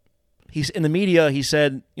 And he's in the media. He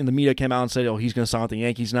said the media came out and said, "Oh, he's going to sign with the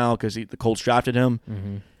Yankees now because the Colts drafted him."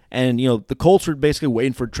 Mm-hmm. And, the Colts were basically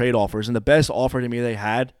waiting for trade offers, and the best offer to me they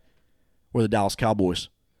had were the Dallas Cowboys.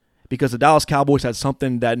 Because the Dallas Cowboys had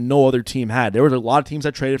something that no other team had. There were a lot of teams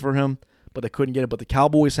that traded for him, but they couldn't get it. But the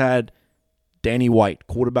Cowboys had Danny White,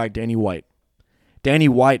 quarterback Danny White. Danny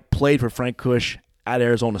White played for Frank Kush at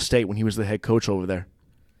Arizona State when he was the head coach over there.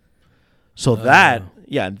 So that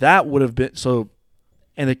would have been so.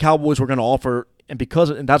 And the Cowboys were going to offer, and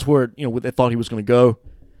that's where they thought he was going to go.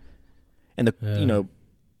 And I'm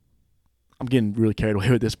getting really carried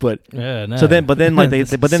away with this, but so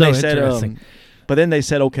then they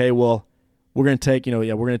said, okay, well, we're going to try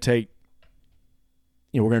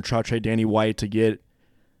to trade Danny White to get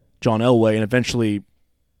John Elway, and eventually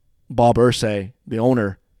Bob Irsay, the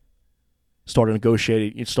owner, started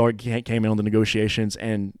negotiating. Came in on the negotiations,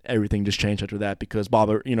 and everything just changed after that because Bob,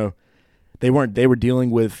 they were dealing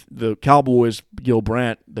with the Cowboys. Gil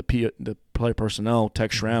Brandt, the player personnel,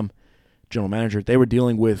 Tex Schramm, general manager. They were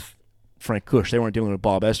dealing with Frank Kush. They weren't dealing with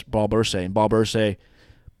Bob Irsay, and Bob Irsay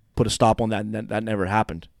put a stop on that, and that never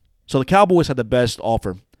happened. So the Cowboys had the best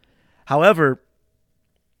offer. However,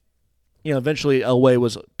 eventually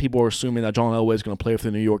people were assuming that John Elway was going to play for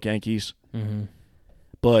the New York Yankees. Mm-hmm.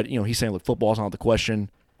 But, he's saying, look, football's not the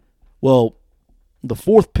question. Well, the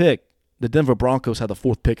fourth pick, the Denver Broncos had the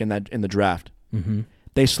fourth pick in the draft. Mm-hmm.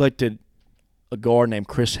 They selected a guard named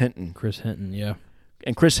Chris Hinton. Chris Hinton, yeah.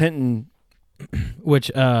 And Chris Hinton,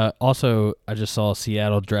 which also I just saw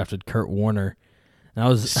Seattle drafted Kurt Warner. And I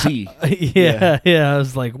was yeah. I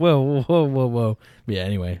was like, whoa. Yeah,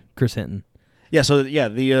 anyway, Chris Hinton. Yeah, so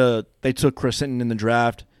they took Chris Hinton in the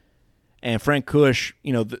draft, and Frank Kush,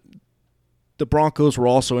 the Broncos were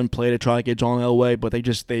also in play to try to get John Elway, but they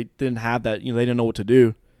didn't have that, they didn't know what to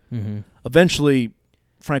do. Mm-hmm. Eventually,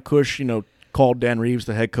 Frank Kush, called Dan Reeves,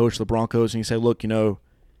 the head coach of the Broncos, and he said, look, how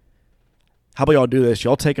about y'all do this?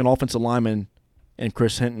 Y'all take an offensive lineman and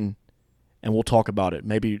Chris Hinton, and we'll talk about it.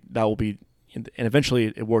 Maybe that will be, and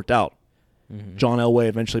eventually it worked out. Mm-hmm. John Elway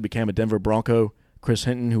eventually became a Denver Bronco. Chris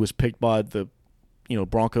Hinton, who was picked by the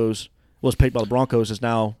Broncos, is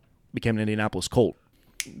now became an Indianapolis Colt.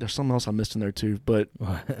 There's something else I missed in there too, but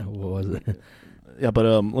what was it? Yeah, but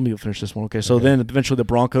let me finish this one. Okay, so then eventually the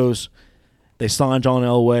Broncos, they signed John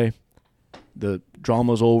Elway. The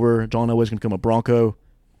drama's over. John Elway's going to become a Bronco.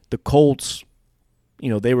 The Colts,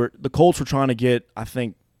 the Colts were trying to get, I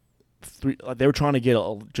think, they were trying to get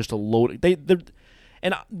just a load.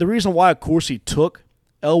 And the reason why, of course, he took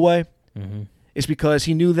Elway is because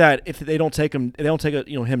he knew that if they don't take him,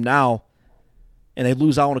 him now, and they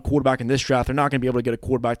lose out on a quarterback in this draft, they're not going to be able to get a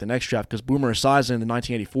quarterback the next draft because Boomer Esiason in the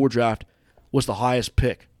 1984 draft was the highest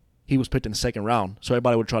pick. He was picked in the second round, so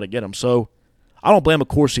everybody would try to get him. So I don't blame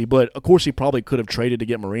Accorsi, but Accorsi probably could have traded to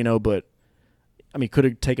get Marino, could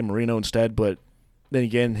have taken Marino instead, but then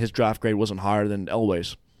again, his draft grade wasn't higher than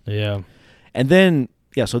Elway's. Yeah. And then,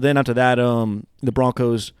 so then after that, the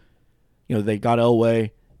Broncos, they got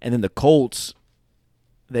Elway, and then the Colts,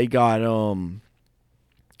 they got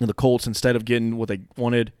the Colts, instead of getting what they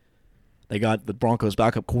wanted, they got the Broncos'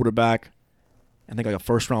 backup quarterback, I think like a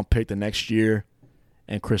first-round pick the next year,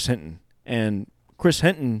 and Chris Hinton. And Chris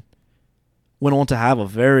Hinton went on to have a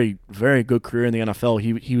very, very good career in the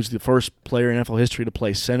NFL. He was the first player in NFL history to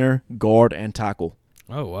play center, guard, and tackle.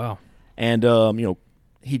 Oh, wow. And,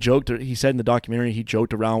 he said in the documentary, he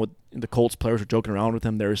joked around with the Colts players were joking around with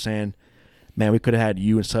him. They were saying, man, we could have had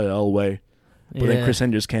you instead of Elway. But then Chris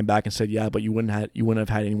Henry just came back and said, yeah, but you wouldn't have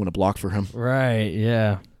had anyone to block for him. Right,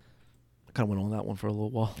 yeah. I kind of went on that one for a little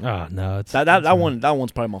while. Oh, no. It's that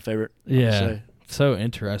one's probably my favorite. Yeah, so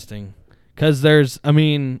interesting. Because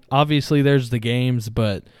obviously there's the games,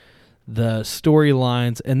 but the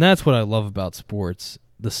storylines, and that's what I love about sports,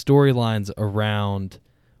 the storylines around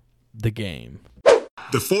the game.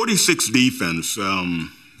 The 46 defense,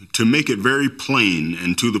 to make it very plain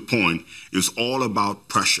and to the point, is all about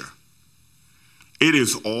pressure. It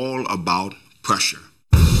is all about pressure.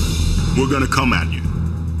 We're going to come at you,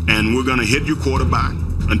 and we're going to hit your quarterback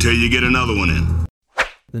until you get another one in.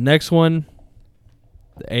 The next one,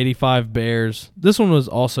 the 85 Bears. This one was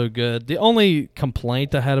also good. The only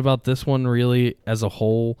complaint I had about this one really as a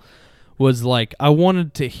whole was I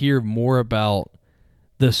wanted to hear more about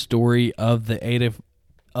the story of the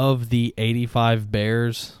 85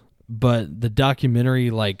 Bears, but the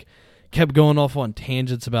documentary kept going off on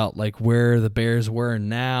tangents about where the Bears were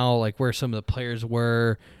now, where some of the players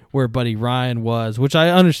were, where Buddy Ryan was, which I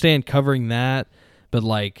understand covering that, but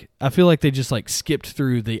I feel like they just skipped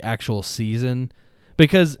through the actual season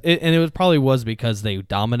because it probably was because they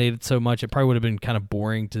dominated so much. It probably would have been kind of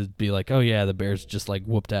boring to be oh yeah, the Bears just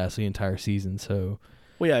whooped ass the entire season. So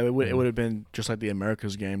well, yeah, it would have been just like the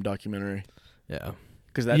America's Game documentary. Yeah.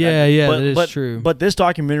 Because that is true. But this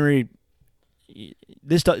documentary,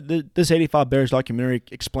 this 85 Bears documentary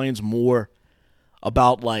explains more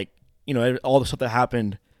about, like, you know, all the stuff that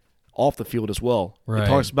happened off the field as well. Right. It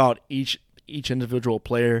talks about each individual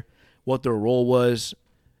player, what their role was,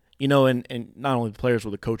 you know, and not only the players but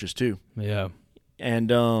the coaches too. Yeah. And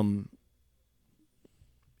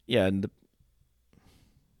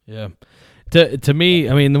To me,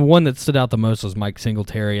 I mean, the one that stood out the most was Mike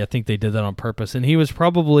Singletary. I think they did that on purpose, and he was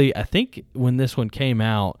probably, I think, when this one came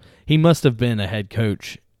out, he must have been a head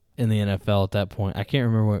coach in the NFL at that point. I can't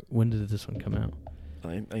remember when did this one come out.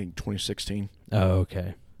 I think 2016. Oh,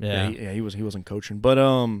 okay. Yeah. He wasn't coaching, but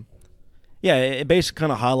it basically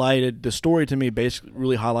kind of highlighted the story to me. Basically,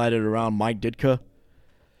 really highlighted around Mike Ditka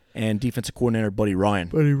and defensive coordinator Buddy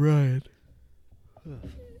Ryan.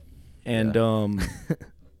 And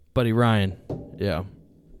Buddy Ryan. Yeah.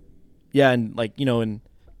 Yeah, and like, you know,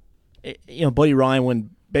 Buddy Ryan, when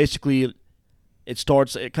basically it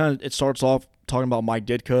starts off talking about Mike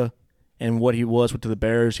Ditka and what he was with the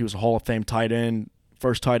Bears. He was a Hall of Fame tight end,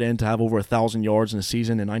 first tight end to have over 1,000 yards in a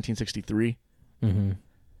season in 1963. Mm-hmm.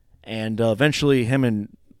 And eventually, him and,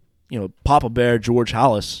 you know, Papa Bear George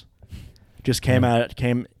Halas just came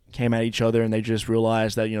at each other, and they just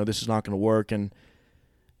realized that, you know, this is not going to work. And,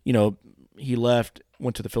 you know, he left,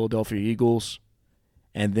 went to the Philadelphia Eagles,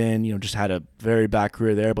 and then, you know, just had a very bad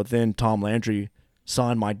career there. But then Tom Landry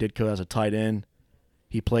signed Mike Ditka as a tight end.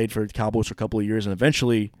 He played for the Cowboys for a couple of years, and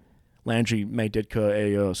eventually Landry made Ditka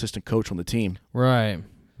a assistant coach on the team. Right.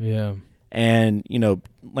 Yeah. And, you know,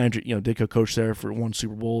 Landry, you know, Ditka coached there for 1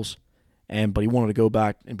 Super Bowls, but he wanted to go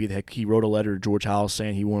back and be the head. He wrote a letter to George Halas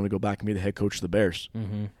saying he wanted to go back and be the head coach of the Bears.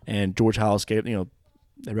 Mm-hmm. And George Halas gave, you know,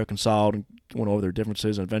 they reconciled and went over their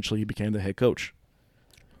differences, and eventually he became the head coach.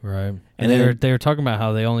 Right. And they were talking about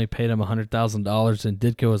how they only paid him $100,000, and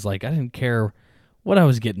Ditka was like, I didn't care what I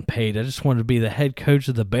was getting paid. I just wanted to be the head coach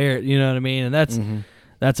of the Bears. You know what I mean? And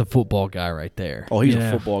that's a football guy right there. Oh, he's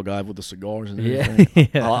a football guy with the cigars and everything.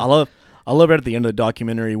 Yeah. I love it at the end of the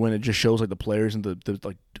documentary when it just shows like the players and the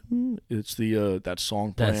like it's the that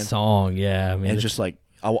song playing. That song, yeah. I mean, and it's just like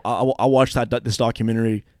I watched this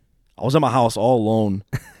documentary. I was in my house all alone,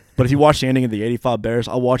 but if you watch the ending of the 85 Bears,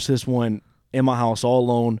 I watched this one in my house all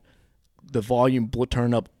alone. The volume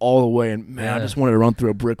turned up all the way, and man, I just wanted to run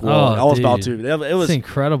through a brick wall. I was about to. It was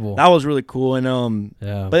incredible. That was really cool, and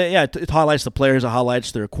but yeah, it highlights the players. It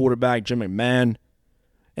highlights their quarterback, Jim McMahon,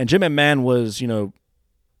 and Jim McMahon was, you know,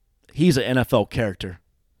 he's an NFL character.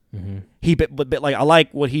 Mm-hmm. But like I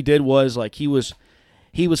like what he did was like he was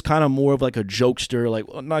kind of more of like a jokester, like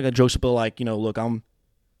not like a jokester, but like, you know, look, I'm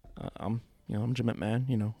Jim McMahon,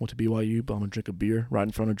 you know, went to BYU, but I'm gonna drink a beer right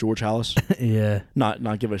in front of George Halas. Yeah.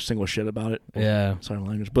 Not give a single shit about it. Yeah. Sorry,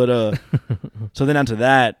 language. But so then after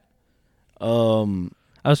that, I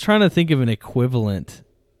was trying to think of an equivalent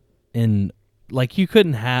in, like, you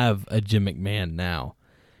couldn't have a Jim McMahon now.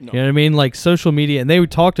 No. You know what I mean? Like social media, and they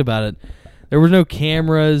talked about it. There were no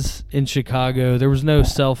cameras in Chicago. There was no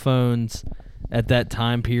cell phones at that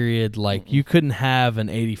time period. Like, you couldn't have an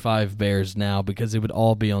 85 Bears now because it would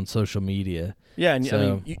all be on social media. Yeah, and I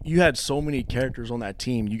mean, you had so many characters on that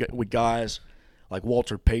team. You got with guys like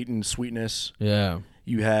Walter Payton, Sweetness. Yeah.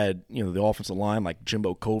 You had, you know, the offensive line like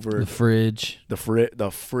Jimbo Covert, the fridge.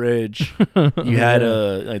 You had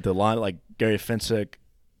like the line like Gary Fensick,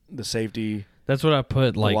 the safety. That's what I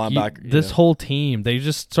put. Like this whole team, they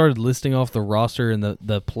just started listing off the roster and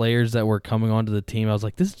the players that were coming onto the team. I was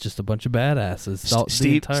like, this is just a bunch of badasses.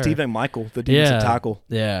 Steve McMichael, the defensive tackle.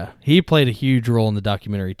 Yeah, he played a huge role in the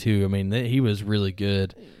documentary too. I mean, he was really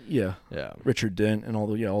good. Yeah. Richard Dent and all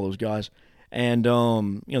those guys. And you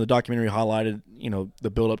know, the documentary highlighted, you know,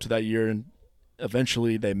 the build up to that year, and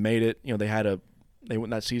eventually they made it. You know, they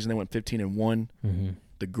went that season. They went 15-1. Mm-hmm.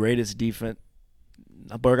 The greatest defense.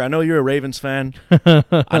 Berg, I know you're a Ravens fan.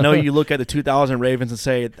 I know you look at the 2000 Ravens and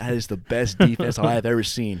say that is the best defense I have ever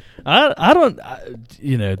seen.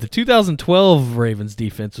 You know, the 2012 Ravens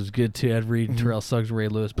defense was good too. Ed Reed, Terrell Suggs, Ray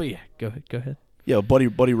Lewis. But yeah, go ahead. Yeah, Buddy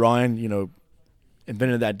Ryan, you know,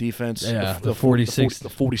 invented that defense. Yeah, the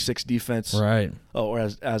 46 defense. Right. Oh, or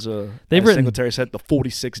as Singletary said, the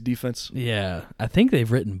 46 defense. Yeah, I think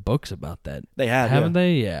they've written books about that. They have, haven't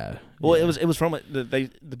they? Yeah. Well, it was from the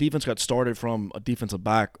defense got started from a defensive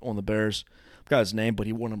back on the Bears. I forgot his name, but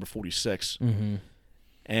he wore number 46. Mm-hmm.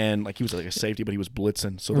 And like he was like a safety, but he was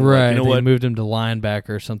blitzing. So right, like, you know what? They moved him to linebacker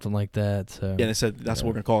or something like that. So yeah, they said that's what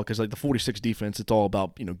we're gonna call it, because like the 46 defense, it's all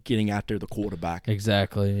about, you know, getting after the quarterback.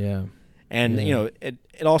 Exactly. Yeah. And you know,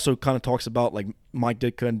 it also kind of talks about like Mike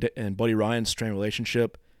Ditka and Buddy Ryan's strained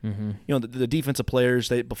relationship. Mm-hmm. You know, the defensive players,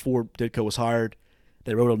 before Ditka was hired,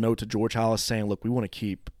 they wrote a note to George Halas saying, "Look, we want to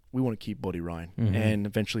keep Buddy Ryan," and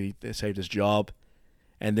eventually they saved his job.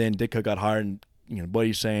 And then Ditka got hired, and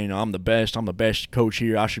Buddy's saying, "I'm the best coach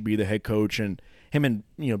here. I should be the head coach." And him and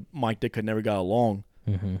Mike Ditka never got along,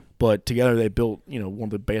 but together they built one of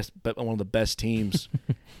the best teams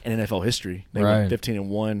in NFL history. They went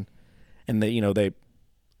 15-1, and they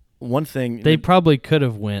one thing they probably could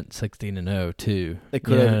have went 16-0 too. They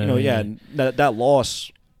could have, and that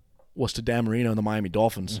loss was to Dan Marino and the Miami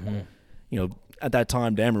Dolphins. At that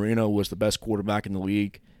time, Dan Marino was the best quarterback in the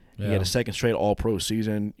league. He had a second straight All-Pro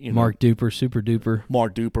season. Mark Duper, Super Duper.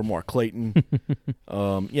 Mark Clayton.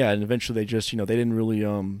 And eventually they just, they didn't really,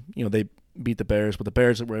 they beat the Bears, but the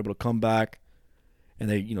Bears were able to come back, and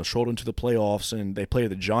they, strolled into the playoffs, and they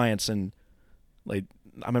played the Giants, and I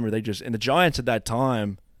remember and the Giants at that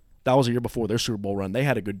time, that was a year before their Super Bowl run. They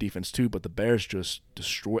had a good defense too, but the Bears just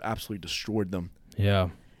absolutely destroyed them. Yeah.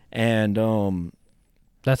 And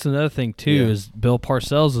that's another thing too, is Bill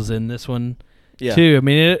Parcells was in this one too. I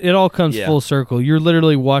mean, it all comes full circle. You're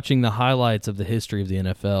literally watching the highlights of the history of the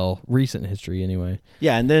NFL, recent history anyway.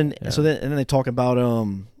 Yeah, and then so then they talk about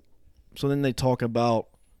so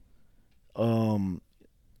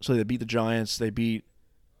they beat the Giants, they beat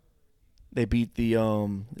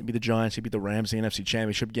the Giants, they beat the Rams in the NFC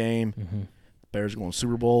Championship game. The Bears are going to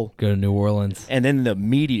Super Bowl. Go to New Orleans. And then the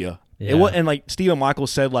media. Yeah. And like Stephen Michaels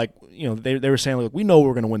said, they were saying, we know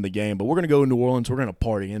we're going to win the game, but we're going to go to New Orleans, we're going to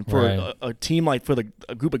party. And for a team a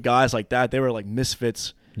group of guys like that, they were like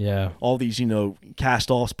misfits. Yeah. All these,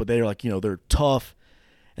 cast-offs, but they're like, they're tough,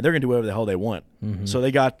 and they're going to do whatever the hell they want. So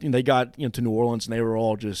they got to New Orleans, and they were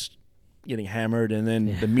all just getting hammered, and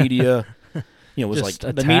then the media was just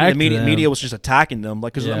like the media was just attacking them,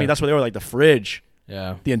 like, because I mean that's what they were, like the fridge.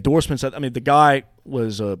 Yeah. The endorsements. I mean, the guy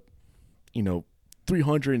was a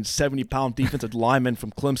 370-pound defensive lineman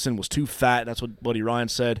from Clemson, was too fat. That's what Buddy Ryan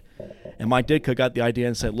said. And Mike Ditka got the idea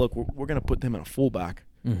and said, "Look, we're going to put him in a fullback."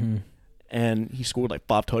 And he scored like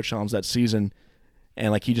 5 touchdowns that season,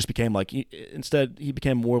 and like he just became like instead he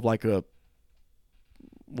became more of like a,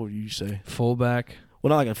 what would you say? Fullback. Well,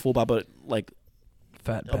 not like a fullback, but like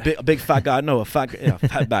fat back. a big fat guy. No, fat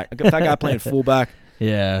back. A fat guy playing fullback.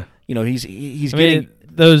 Yeah. He's I getting mean,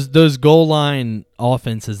 those goal line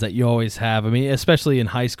offenses that you always have. I mean, especially in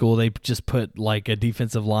high school, they just put like a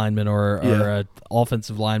defensive lineman or a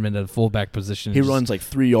offensive lineman at a fullback position. He runs like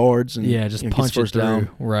 3 yards and just punch it through. Down.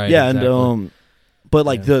 Right. Yeah, exactly. and but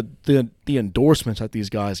like the endorsements that these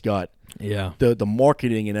guys got. Yeah. The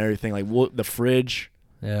marketing and everything, like the fridge.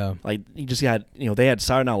 Yeah. Like you just had, they had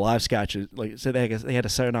Saturday Night Live sketches. Like say they had a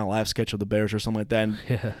Saturday Night Live sketch of the Bears or something like that.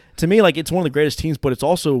 And to me, like it's one of the greatest teams, but it's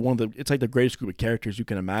also it's like the greatest group of characters you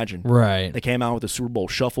can imagine. Right. They came out with the Super Bowl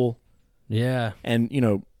Shuffle. Yeah. And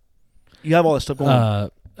you have all this stuff going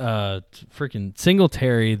on. Freaking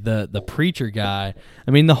Singletary, the preacher guy.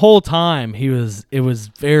 I mean, the whole time it was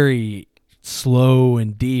very slow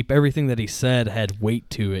and deep. Everything that he said had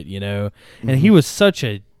weight to it, and he was such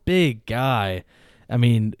a big guy. I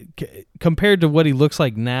mean, compared to what he looks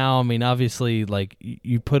like now, I mean, obviously, like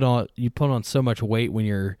you put on so much weight when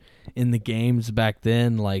you're in the games back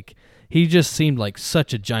then. Like he just seemed like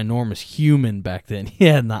such a ginormous human back then. He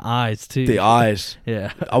had the eyes too. The eyes.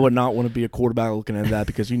 Yeah. I would not want to be a quarterback looking at that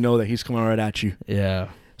because that he's coming right at you. Yeah.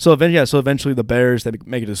 So eventually the Bears, they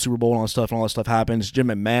make it to the Super Bowl and all that stuff happens. Jim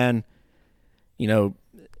McMahon, Jim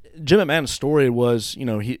McMahon's story was,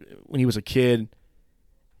 when he was a kid,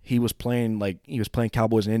 he was playing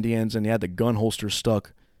Cowboys and Indians, and he had the gun holster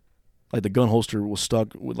stuck. Like the gun holster was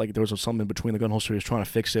stuck with there was something between the gun holster. He was trying to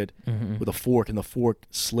fix it with a fork, and the fork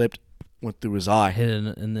slipped, went through his eye, hit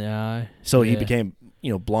it in the eye. So he became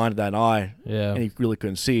blind to that eye, and he really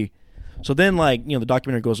couldn't see. So then the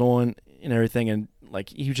documentary goes on and everything, and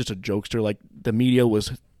he was just a jokester. Like the media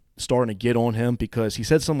was starting to get on him because he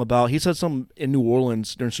said something in New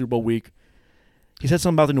Orleans during Super Bowl week. He said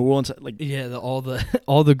something about the New Orleans,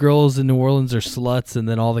 all the girls in New Orleans are sluts, and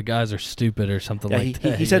then all the guys are stupid or something like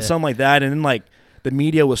that. He said something like that, and then the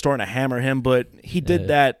media was starting to hammer him, but he did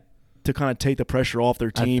that to kind of take the pressure off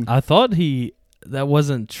their team. I thought that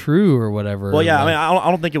wasn't true or whatever. Well, yeah, I mean,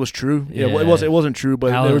 I don't think it was true. Yeah, it wasn't true,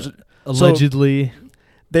 but there was allegedly. So,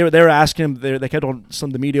 they were asking him. They kept on.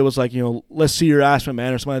 The media was like, let's see your ass,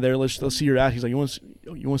 man, or somebody there. Let's see your ass. He's like, you want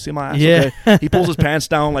to see my ass? Yeah. Okay. He pulls his pants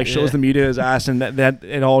down, shows the media his ass, and that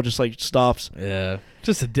it all just stops. Yeah,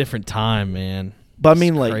 just a different time, man. But I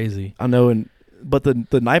mean, crazy. I know, but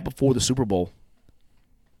the night before the Super Bowl,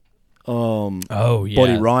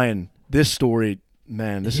 Buddy Ryan. This story,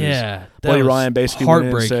 man, this is Buddy Ryan basically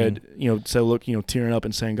went in and said, look, tearing up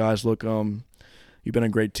and saying, guys, look, you've been a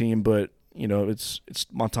great team, but it's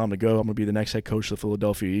my time to go. I'm gonna be the next head coach of the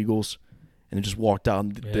Philadelphia Eagles, and then just walked out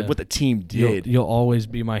and did what the team did. You'll always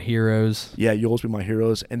be my heroes. Yeah, you'll always be my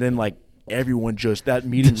heroes. And then like everyone just that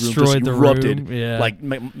meeting room Destroyed just the erupted. room, yeah. Like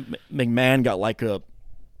McMahon got like a.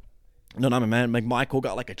 No, not McMahon. McMichael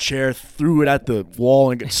got like a chair, threw it at the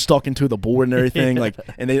wall, and got stuck into the board and everything.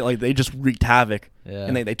 And they just wreaked havoc. Yeah.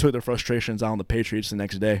 And they took their frustrations out on the Patriots the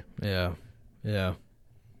next day. Yeah, yeah.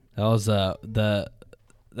 That was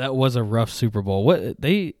that was a rough Super Bowl. What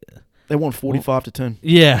they won 45-10.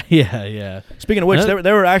 Yeah. Speaking of which,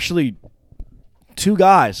 there were actually 2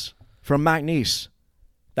 guys from McNeese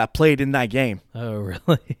that played in that game. Oh,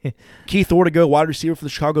 really? Keith Ortego, wide receiver for the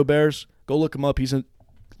Chicago Bears. Go look him up. He's in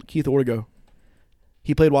Keith Ortego.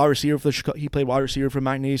 He played wide receiver for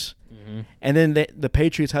McNeese. Mm-hmm. And then the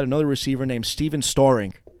Patriots had another receiver named Steven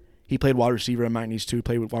Starring. He played wide receiver at McNeese too.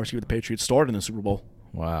 Played wide receiver with the Patriots. Started in the Super Bowl.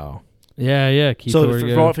 Wow. Yeah. Keith so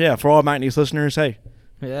Ortego. for all McNeese listeners, hey,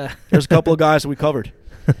 yeah, there's a couple of guys that we covered.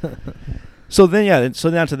 So then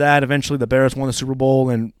after that, eventually the Bears won the Super Bowl,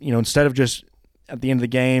 and instead of just at the end of the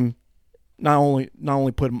game, not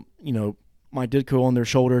only put Mike Ditko on their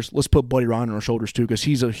shoulders, let's put Buddy Ryan on our shoulders too, because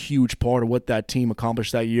he's a huge part of what that team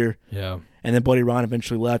accomplished that year. Yeah. And then Buddy Ryan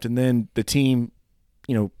eventually left, and then the team,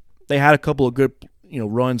 they had a couple of good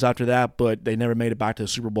runs after that, but they never made it back to the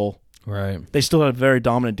Super Bowl. Right. They still had a very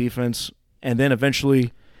dominant defense, and then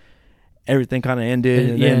eventually everything kind of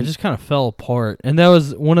ended. It just kind of fell apart. And that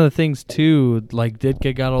was one of the things too. Like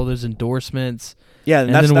Ditka got all those endorsements. Yeah,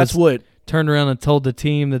 and that's what turned around and told the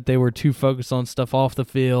team that they were too focused on stuff off the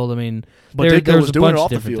field. I mean, but Ditka was doing it off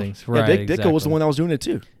the field. Things. Right, yeah, exactly. Ditka was the one that was doing it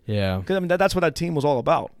too. Yeah, because that's what that team was all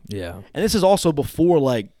about. Yeah, and this is also before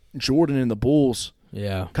like Jordan and the Bulls.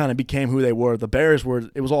 Yeah, kind of became who they were. The Bears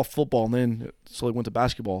it was all football, and then it slowly went to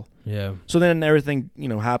basketball. Yeah. So then everything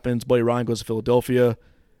happens. Buddy Ryan goes to Philadelphia,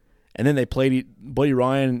 and then they played Buddy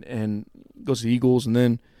Ryan and goes to the Eagles, and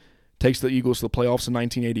then takes the Eagles to the playoffs in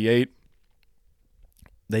 1988.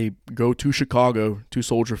 They go to Chicago, to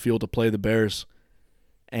Soldier Field, to play the Bears,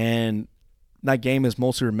 and that game is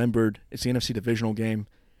mostly remembered. It's the NFC divisional game.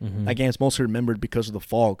 Mm-hmm. That game is mostly remembered because of the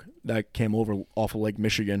fog that came over off of Lake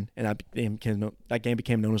Michigan, and that game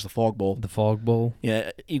became known as the Fog Bowl. The Fog Bowl. Yeah,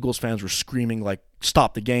 Eagles fans were screaming like,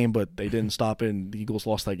 "Stop the game!" but they didn't stop it, and the Eagles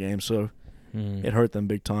lost that game, so it hurt them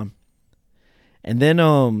big time. And then,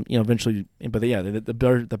 eventually, but yeah,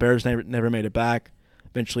 the Bears never made it back.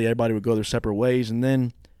 Eventually, everybody would go their separate ways, and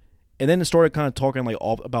then it started kind of talking like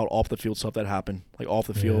about off the field stuff that happened, like off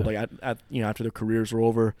the field, like after their careers were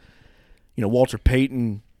over. Walter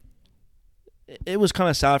Payton. It was kind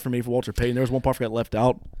of sad for me for Walter Payton. There was one part that got left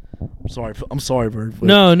out. I'm sorry, Bird.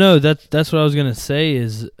 No, that's what I was gonna say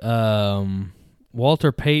is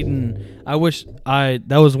Walter Payton. That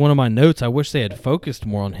was one of my notes. I wish they had focused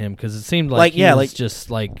more on him because it seemed like he was just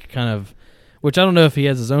like kind of. Which I don't know if he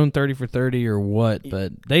has his own 30 for 30 or what,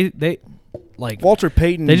 but they like Walter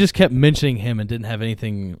Payton. They just kept mentioning him and didn't have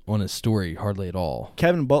anything on his story hardly at all.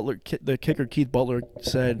 Kevin Butler, the kicker Keith Butler,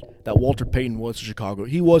 said that Walter Payton was Chicago.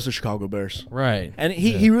 He was the Chicago Bears, right? And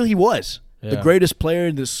he really was the greatest player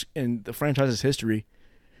in the franchise's history.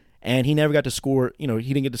 And he never got to score. He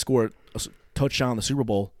didn't get to score a touchdown in the Super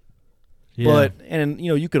Bowl. Yeah. But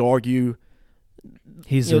you could argue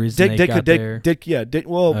he's the reason they got there.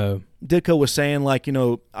 Ditko was saying like,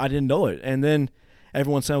 I didn't know it, and then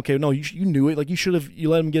everyone's saying, okay, no, you knew it. Like you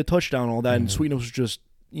let him get a touchdown and all that. And Sweetness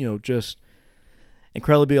was just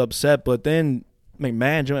incredibly upset. But then Jim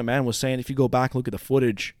McMahon was saying, if you go back and look at the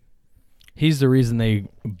footage, he's the reason they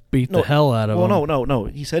beat the hell out of him. No.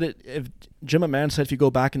 He said it. If Jim McMahon said, if you go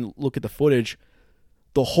back and look at the footage,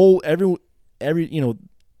 the whole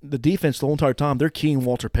the defense the whole entire time they're keying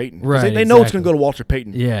Walter Payton. Right. They know it's going to go to Walter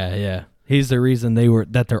Payton. Yeah. He's the reason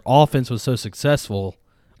that their offense was so successful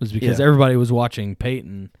was because everybody was watching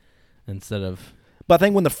Payton instead of. But I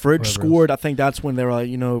think when the Fridge scored, I think that's when they were like,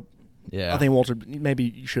 yeah. I think maybe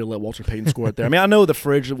you should have let Walter Payton score it there. I mean, I know the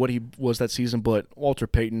Fridge what he was that season, but Walter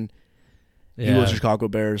Payton, he was the Chicago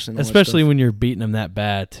Bears, and especially when you're beating him that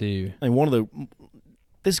bad too. I mean,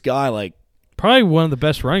 this guy like. Probably one of the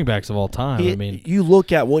best running backs of all time. You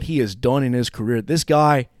look at what he has done in his career. This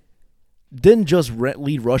guy didn't just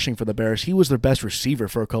lead rushing for the Bears. He was their best receiver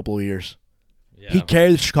for a couple of years. Yeah. He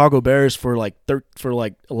carried the Chicago Bears for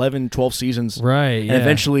 11, 12 seasons. Right. And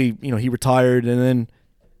eventually, he retired, and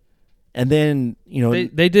then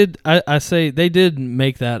they did. I say they did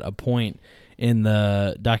make that a point in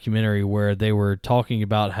the documentary where they were talking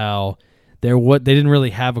about how. They didn't really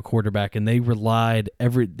have a quarterback, and they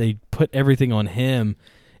they put everything on him,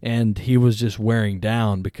 and he was just wearing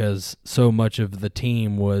down because so much of the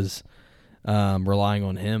team was relying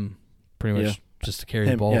on him. pretty much just to carry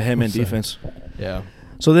the ball. Yeah, him in defense. Yeah.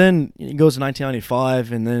 So then it goes to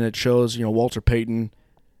 1995, and then it shows, Walter Payton,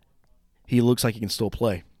 he looks like he can still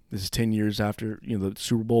play. This is 10 years after, the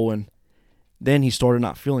Super Bowl, and then he started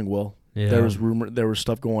not feeling well. Yeah. There was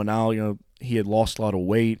stuff going out, he had lost a lot of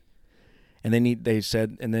weight, and then they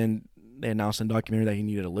announced in the documentary that he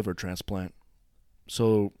needed a liver transplant.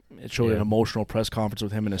 So it showed an emotional press conference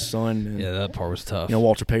with him and his son. And, that part was tough.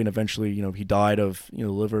 Walter Payton eventually, he died of,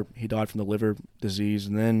 liver. He died from the liver disease,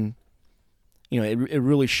 and then, it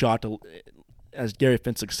really shocked. As Gary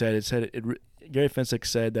Fensick said, Gary Fensick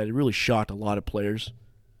said that it really shocked a lot of players,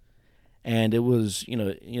 and it was,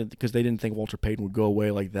 because they didn't think Walter Payton would go away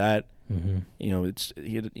like that. Mm-hmm.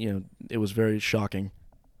 It was very shocking,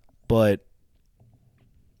 but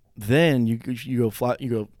then you go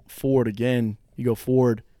forward again. You go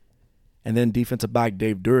forward, and then defensive back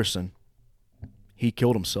Dave Durison, he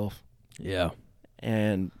killed himself. Yeah.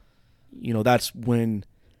 And, that's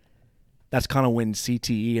kind of when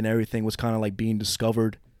CTE and everything was kind of like being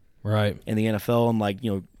discovered. Right. In the NFL. And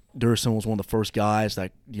Durison was one of the first guys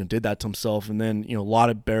that, did that to himself. And then, a lot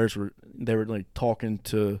of Bears were like talking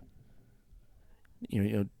to,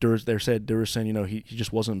 they said Durison, he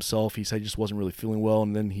just wasn't himself. He said he just wasn't really feeling well.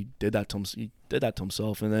 And then he did that to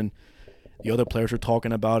himself. And then the other players were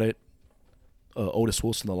talking about it. Otis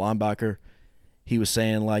Wilson, the linebacker, he was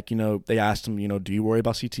saying, they asked him, do you worry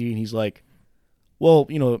about CTE? And he's like, well,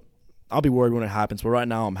 I'll be worried when it happens, but right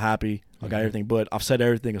now I'm happy. I got everything, but I've set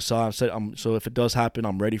everything aside. So if it does happen,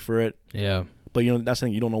 I'm ready for it. Yeah. But, that's the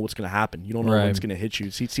thing. You don't know what's going to happen. You don't know when it's going to hit you.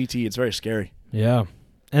 CTE, it's very scary. Yeah.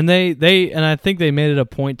 And and I think they made it a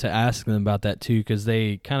point to ask them about that too, because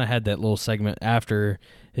they kind of had that little segment after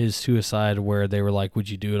his suicide where they were like, would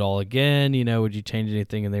you do it all again? Would you change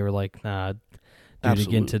anything? And they were like, nah, do it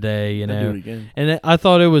again today, Do it again. And I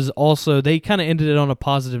thought it was also, they kind of ended it on a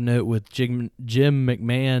positive note with Jim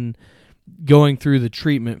McMahon going through the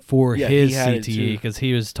treatment for his CTE, because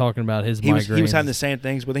he was talking about his migraines. He was having the same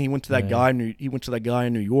things, but then he went to that guy. He went to that guy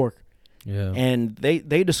in New York. Yeah. And they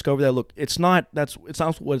discovered that, look, it's not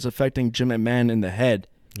what's affecting Jim McMahon in the head.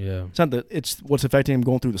 Yeah. It's what's affecting him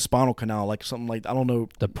going through the spinal canal, like something like, I don't know.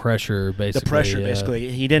 The pressure, basically. The pressure,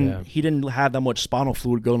 basically. He didn't have that much spinal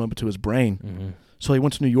fluid going up into his brain. Mm-hmm. So he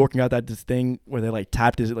went to New York and got this thing where they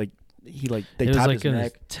tapped his they tapped his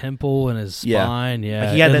neck, his temple and his spine. Yeah.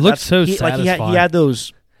 Like he had it looked so satisfying. He had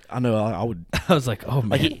those. I know. I would. I was like, oh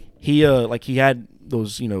man. He had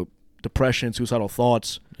those depression, suicidal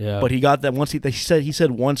thoughts. Yeah. But he got that once. He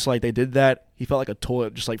said once they did that, he felt like a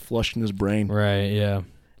toilet just flushed in his brain. Right. Yeah.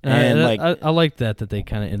 And I like that they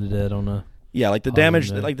kind of ended it on a. Yeah, the damage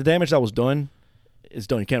that was done is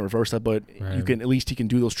done. You can't reverse that, but you can, at least he can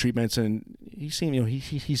do those treatments, and he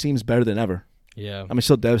seems better than ever. Yeah. I mean,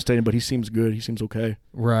 still devastating, but he seems good. He seems okay.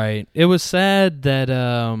 Right. It was sad that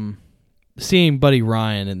seeing Buddy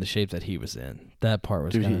Ryan in the shape that he was in. That part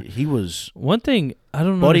was he was one thing. I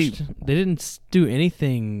don't know. They didn't do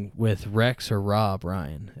anything with Rex or Rob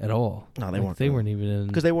Ryan at all. No, they weren't. They weren't even in,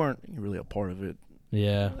 because they weren't really a part of it.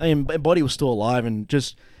 Yeah. I mean, Buddy was still alive, and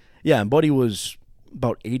and Buddy was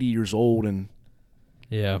about 80 years old, and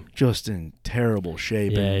just in terrible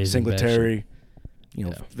shape. Yeah, and Singletary,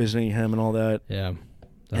 visiting him and all that. Yeah.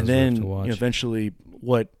 And then eventually,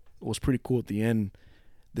 what was pretty cool at the end,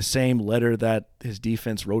 the same letter that his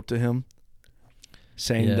defense wrote to him,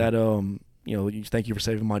 saying that thank you for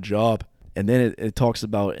saving my job. And then it talks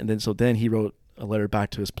about, and then he wrote a letter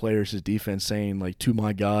back to his players, his defense, saying to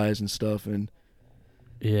my guys and stuff, and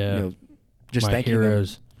just my thanking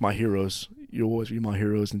heroes. them, my heroes. You'll always be my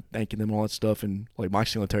heroes, and thanking them and all that stuff. And Mike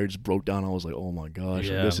Singletary just broke down. I was like, oh my gosh,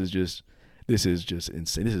 this is just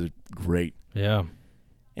insane. This is great. Yeah.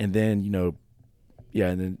 And then and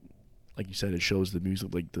then like you said, it shows the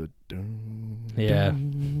music, like the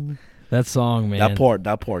that song, man. That part.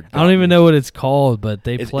 I don't even know what it's called, but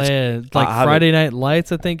they play it. Like Friday Night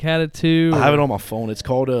Lights, I think, had it too. I have it on my phone. It's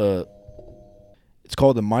called the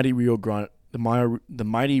Mighty Rio Grande. The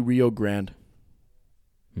Mighty Rio Grande.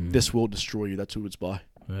 This Will Destroy You. That's who it's by.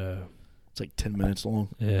 Yeah. It's like 10 minutes long.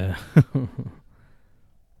 Yeah.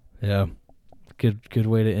 Yeah. Good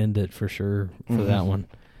way to end it for sure for that one.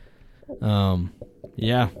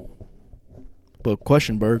 Yeah. But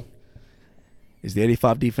question, Berg. Is the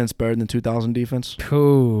 85 defense better than the 2000 defense?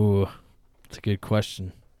 Ooh. That's a good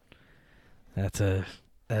question. That's a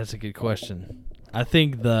good question. I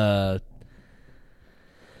think the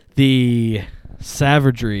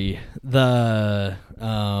savagery, the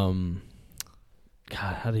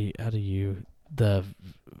the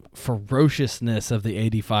ferociousness of the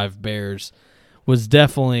 85 Bears was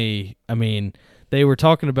definitely, I mean, they were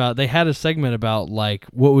talking about, they had a segment about like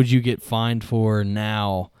what would you get fined for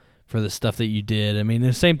now for the stuff that you did. I mean,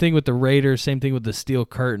 the same thing with the Raiders, same thing with the Steel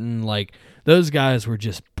Curtain. Like those guys were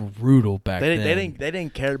just brutal back then. They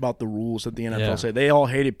didn't care about the rules that the NFL Yeah. said. They all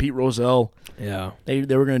hated Pete Rozelle. Yeah. They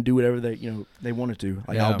were going to do whatever they wanted to.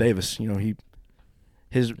 Like Yeah. Al Davis, he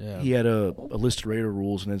had a list of Raider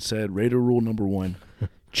rules, and it said Raider rule number 1,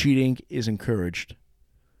 cheating is encouraged.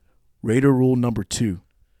 Raider rule number 2,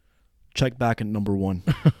 check back at number 1.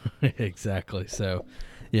 Exactly. So,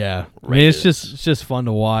 yeah. I mean, it's just fun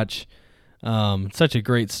to watch. Such a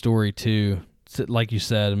great story too. Like you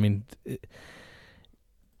said, I mean,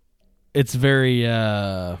 it's very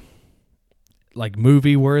like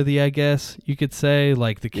movie worthy, I guess you could say.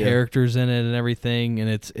 Like the characters in it and everything, and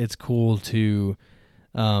it's cool to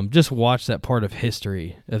just watch that part of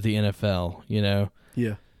history of the NFL.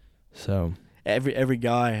 Yeah. So Every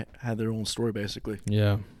guy had their own story, basically.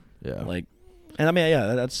 yeah. And I mean,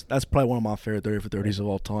 yeah, that's probably one of my favorite 30 for 30s of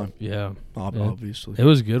all time. Yeah. Obviously. It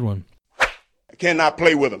was a good one. I cannot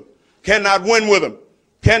play with them. Cannot win with them.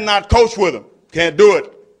 Cannot coach with them. Can't do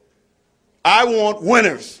it. I want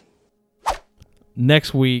winners.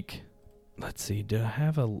 Next week, let's see.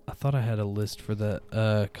 I thought I had a list for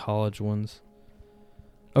the college ones.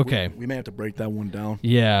 Okay. We may have to break that one down.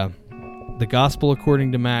 Yeah. The Gospel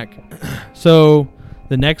According to Mac. So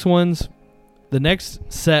the next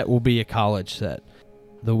set will be a college set.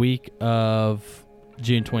 The week of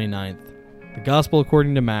June 29th. The Gospel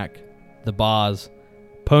According to Mac, the Boz,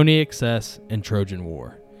 Pony Excess, and Trojan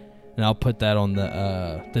War. And I'll put that on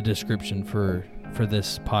the description for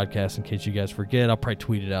this podcast in case you guys forget. I'll probably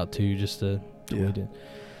tweet it out too, just to tweet it.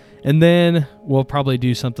 And then we'll probably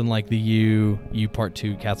do something like the U Part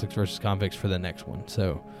 2, Catholics versus Convicts, for the next one.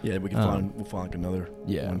 So yeah, we'll find like another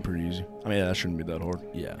one pretty easy. I mean, that shouldn't be that hard.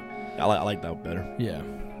 Yeah, I like that better. Yeah,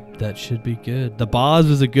 that should be good. The Boz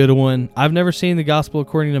is a good one. I've never seen the Gospel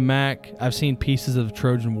According to Mac. I've seen pieces of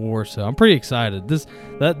Trojan War, so I'm pretty excited.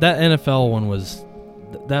 That NFL one was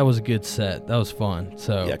a good set. That was fun.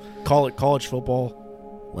 So yeah, college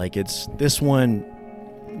football, like this one.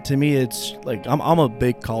 To me, it's like I'm a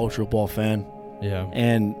big college football fan. Yeah,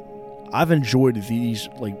 and I've enjoyed these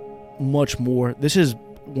like much more. This is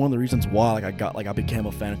one of the reasons why I became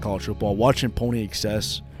a fan of college football. Watching Pony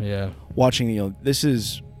Excess. Yeah, watching this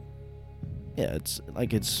is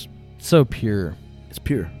it's so pure. It's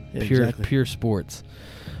pure. Yeah, pure exactly. Pure sports.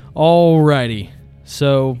 Alrighty,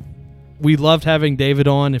 so we loved having David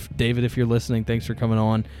on. If you're listening, thanks for coming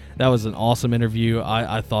on. That was an awesome interview.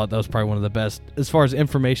 I thought that was probably one of the best as far as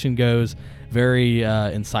information goes. Very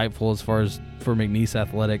insightful as far as for McNeese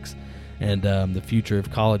Athletics and the future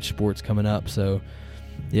of college sports coming up. So,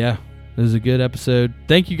 yeah, it was a good episode.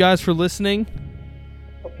 Thank you guys for listening.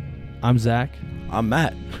 I'm Zach. I'm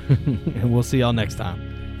Matt. And we'll see y'all next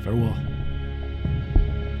time. Farewell.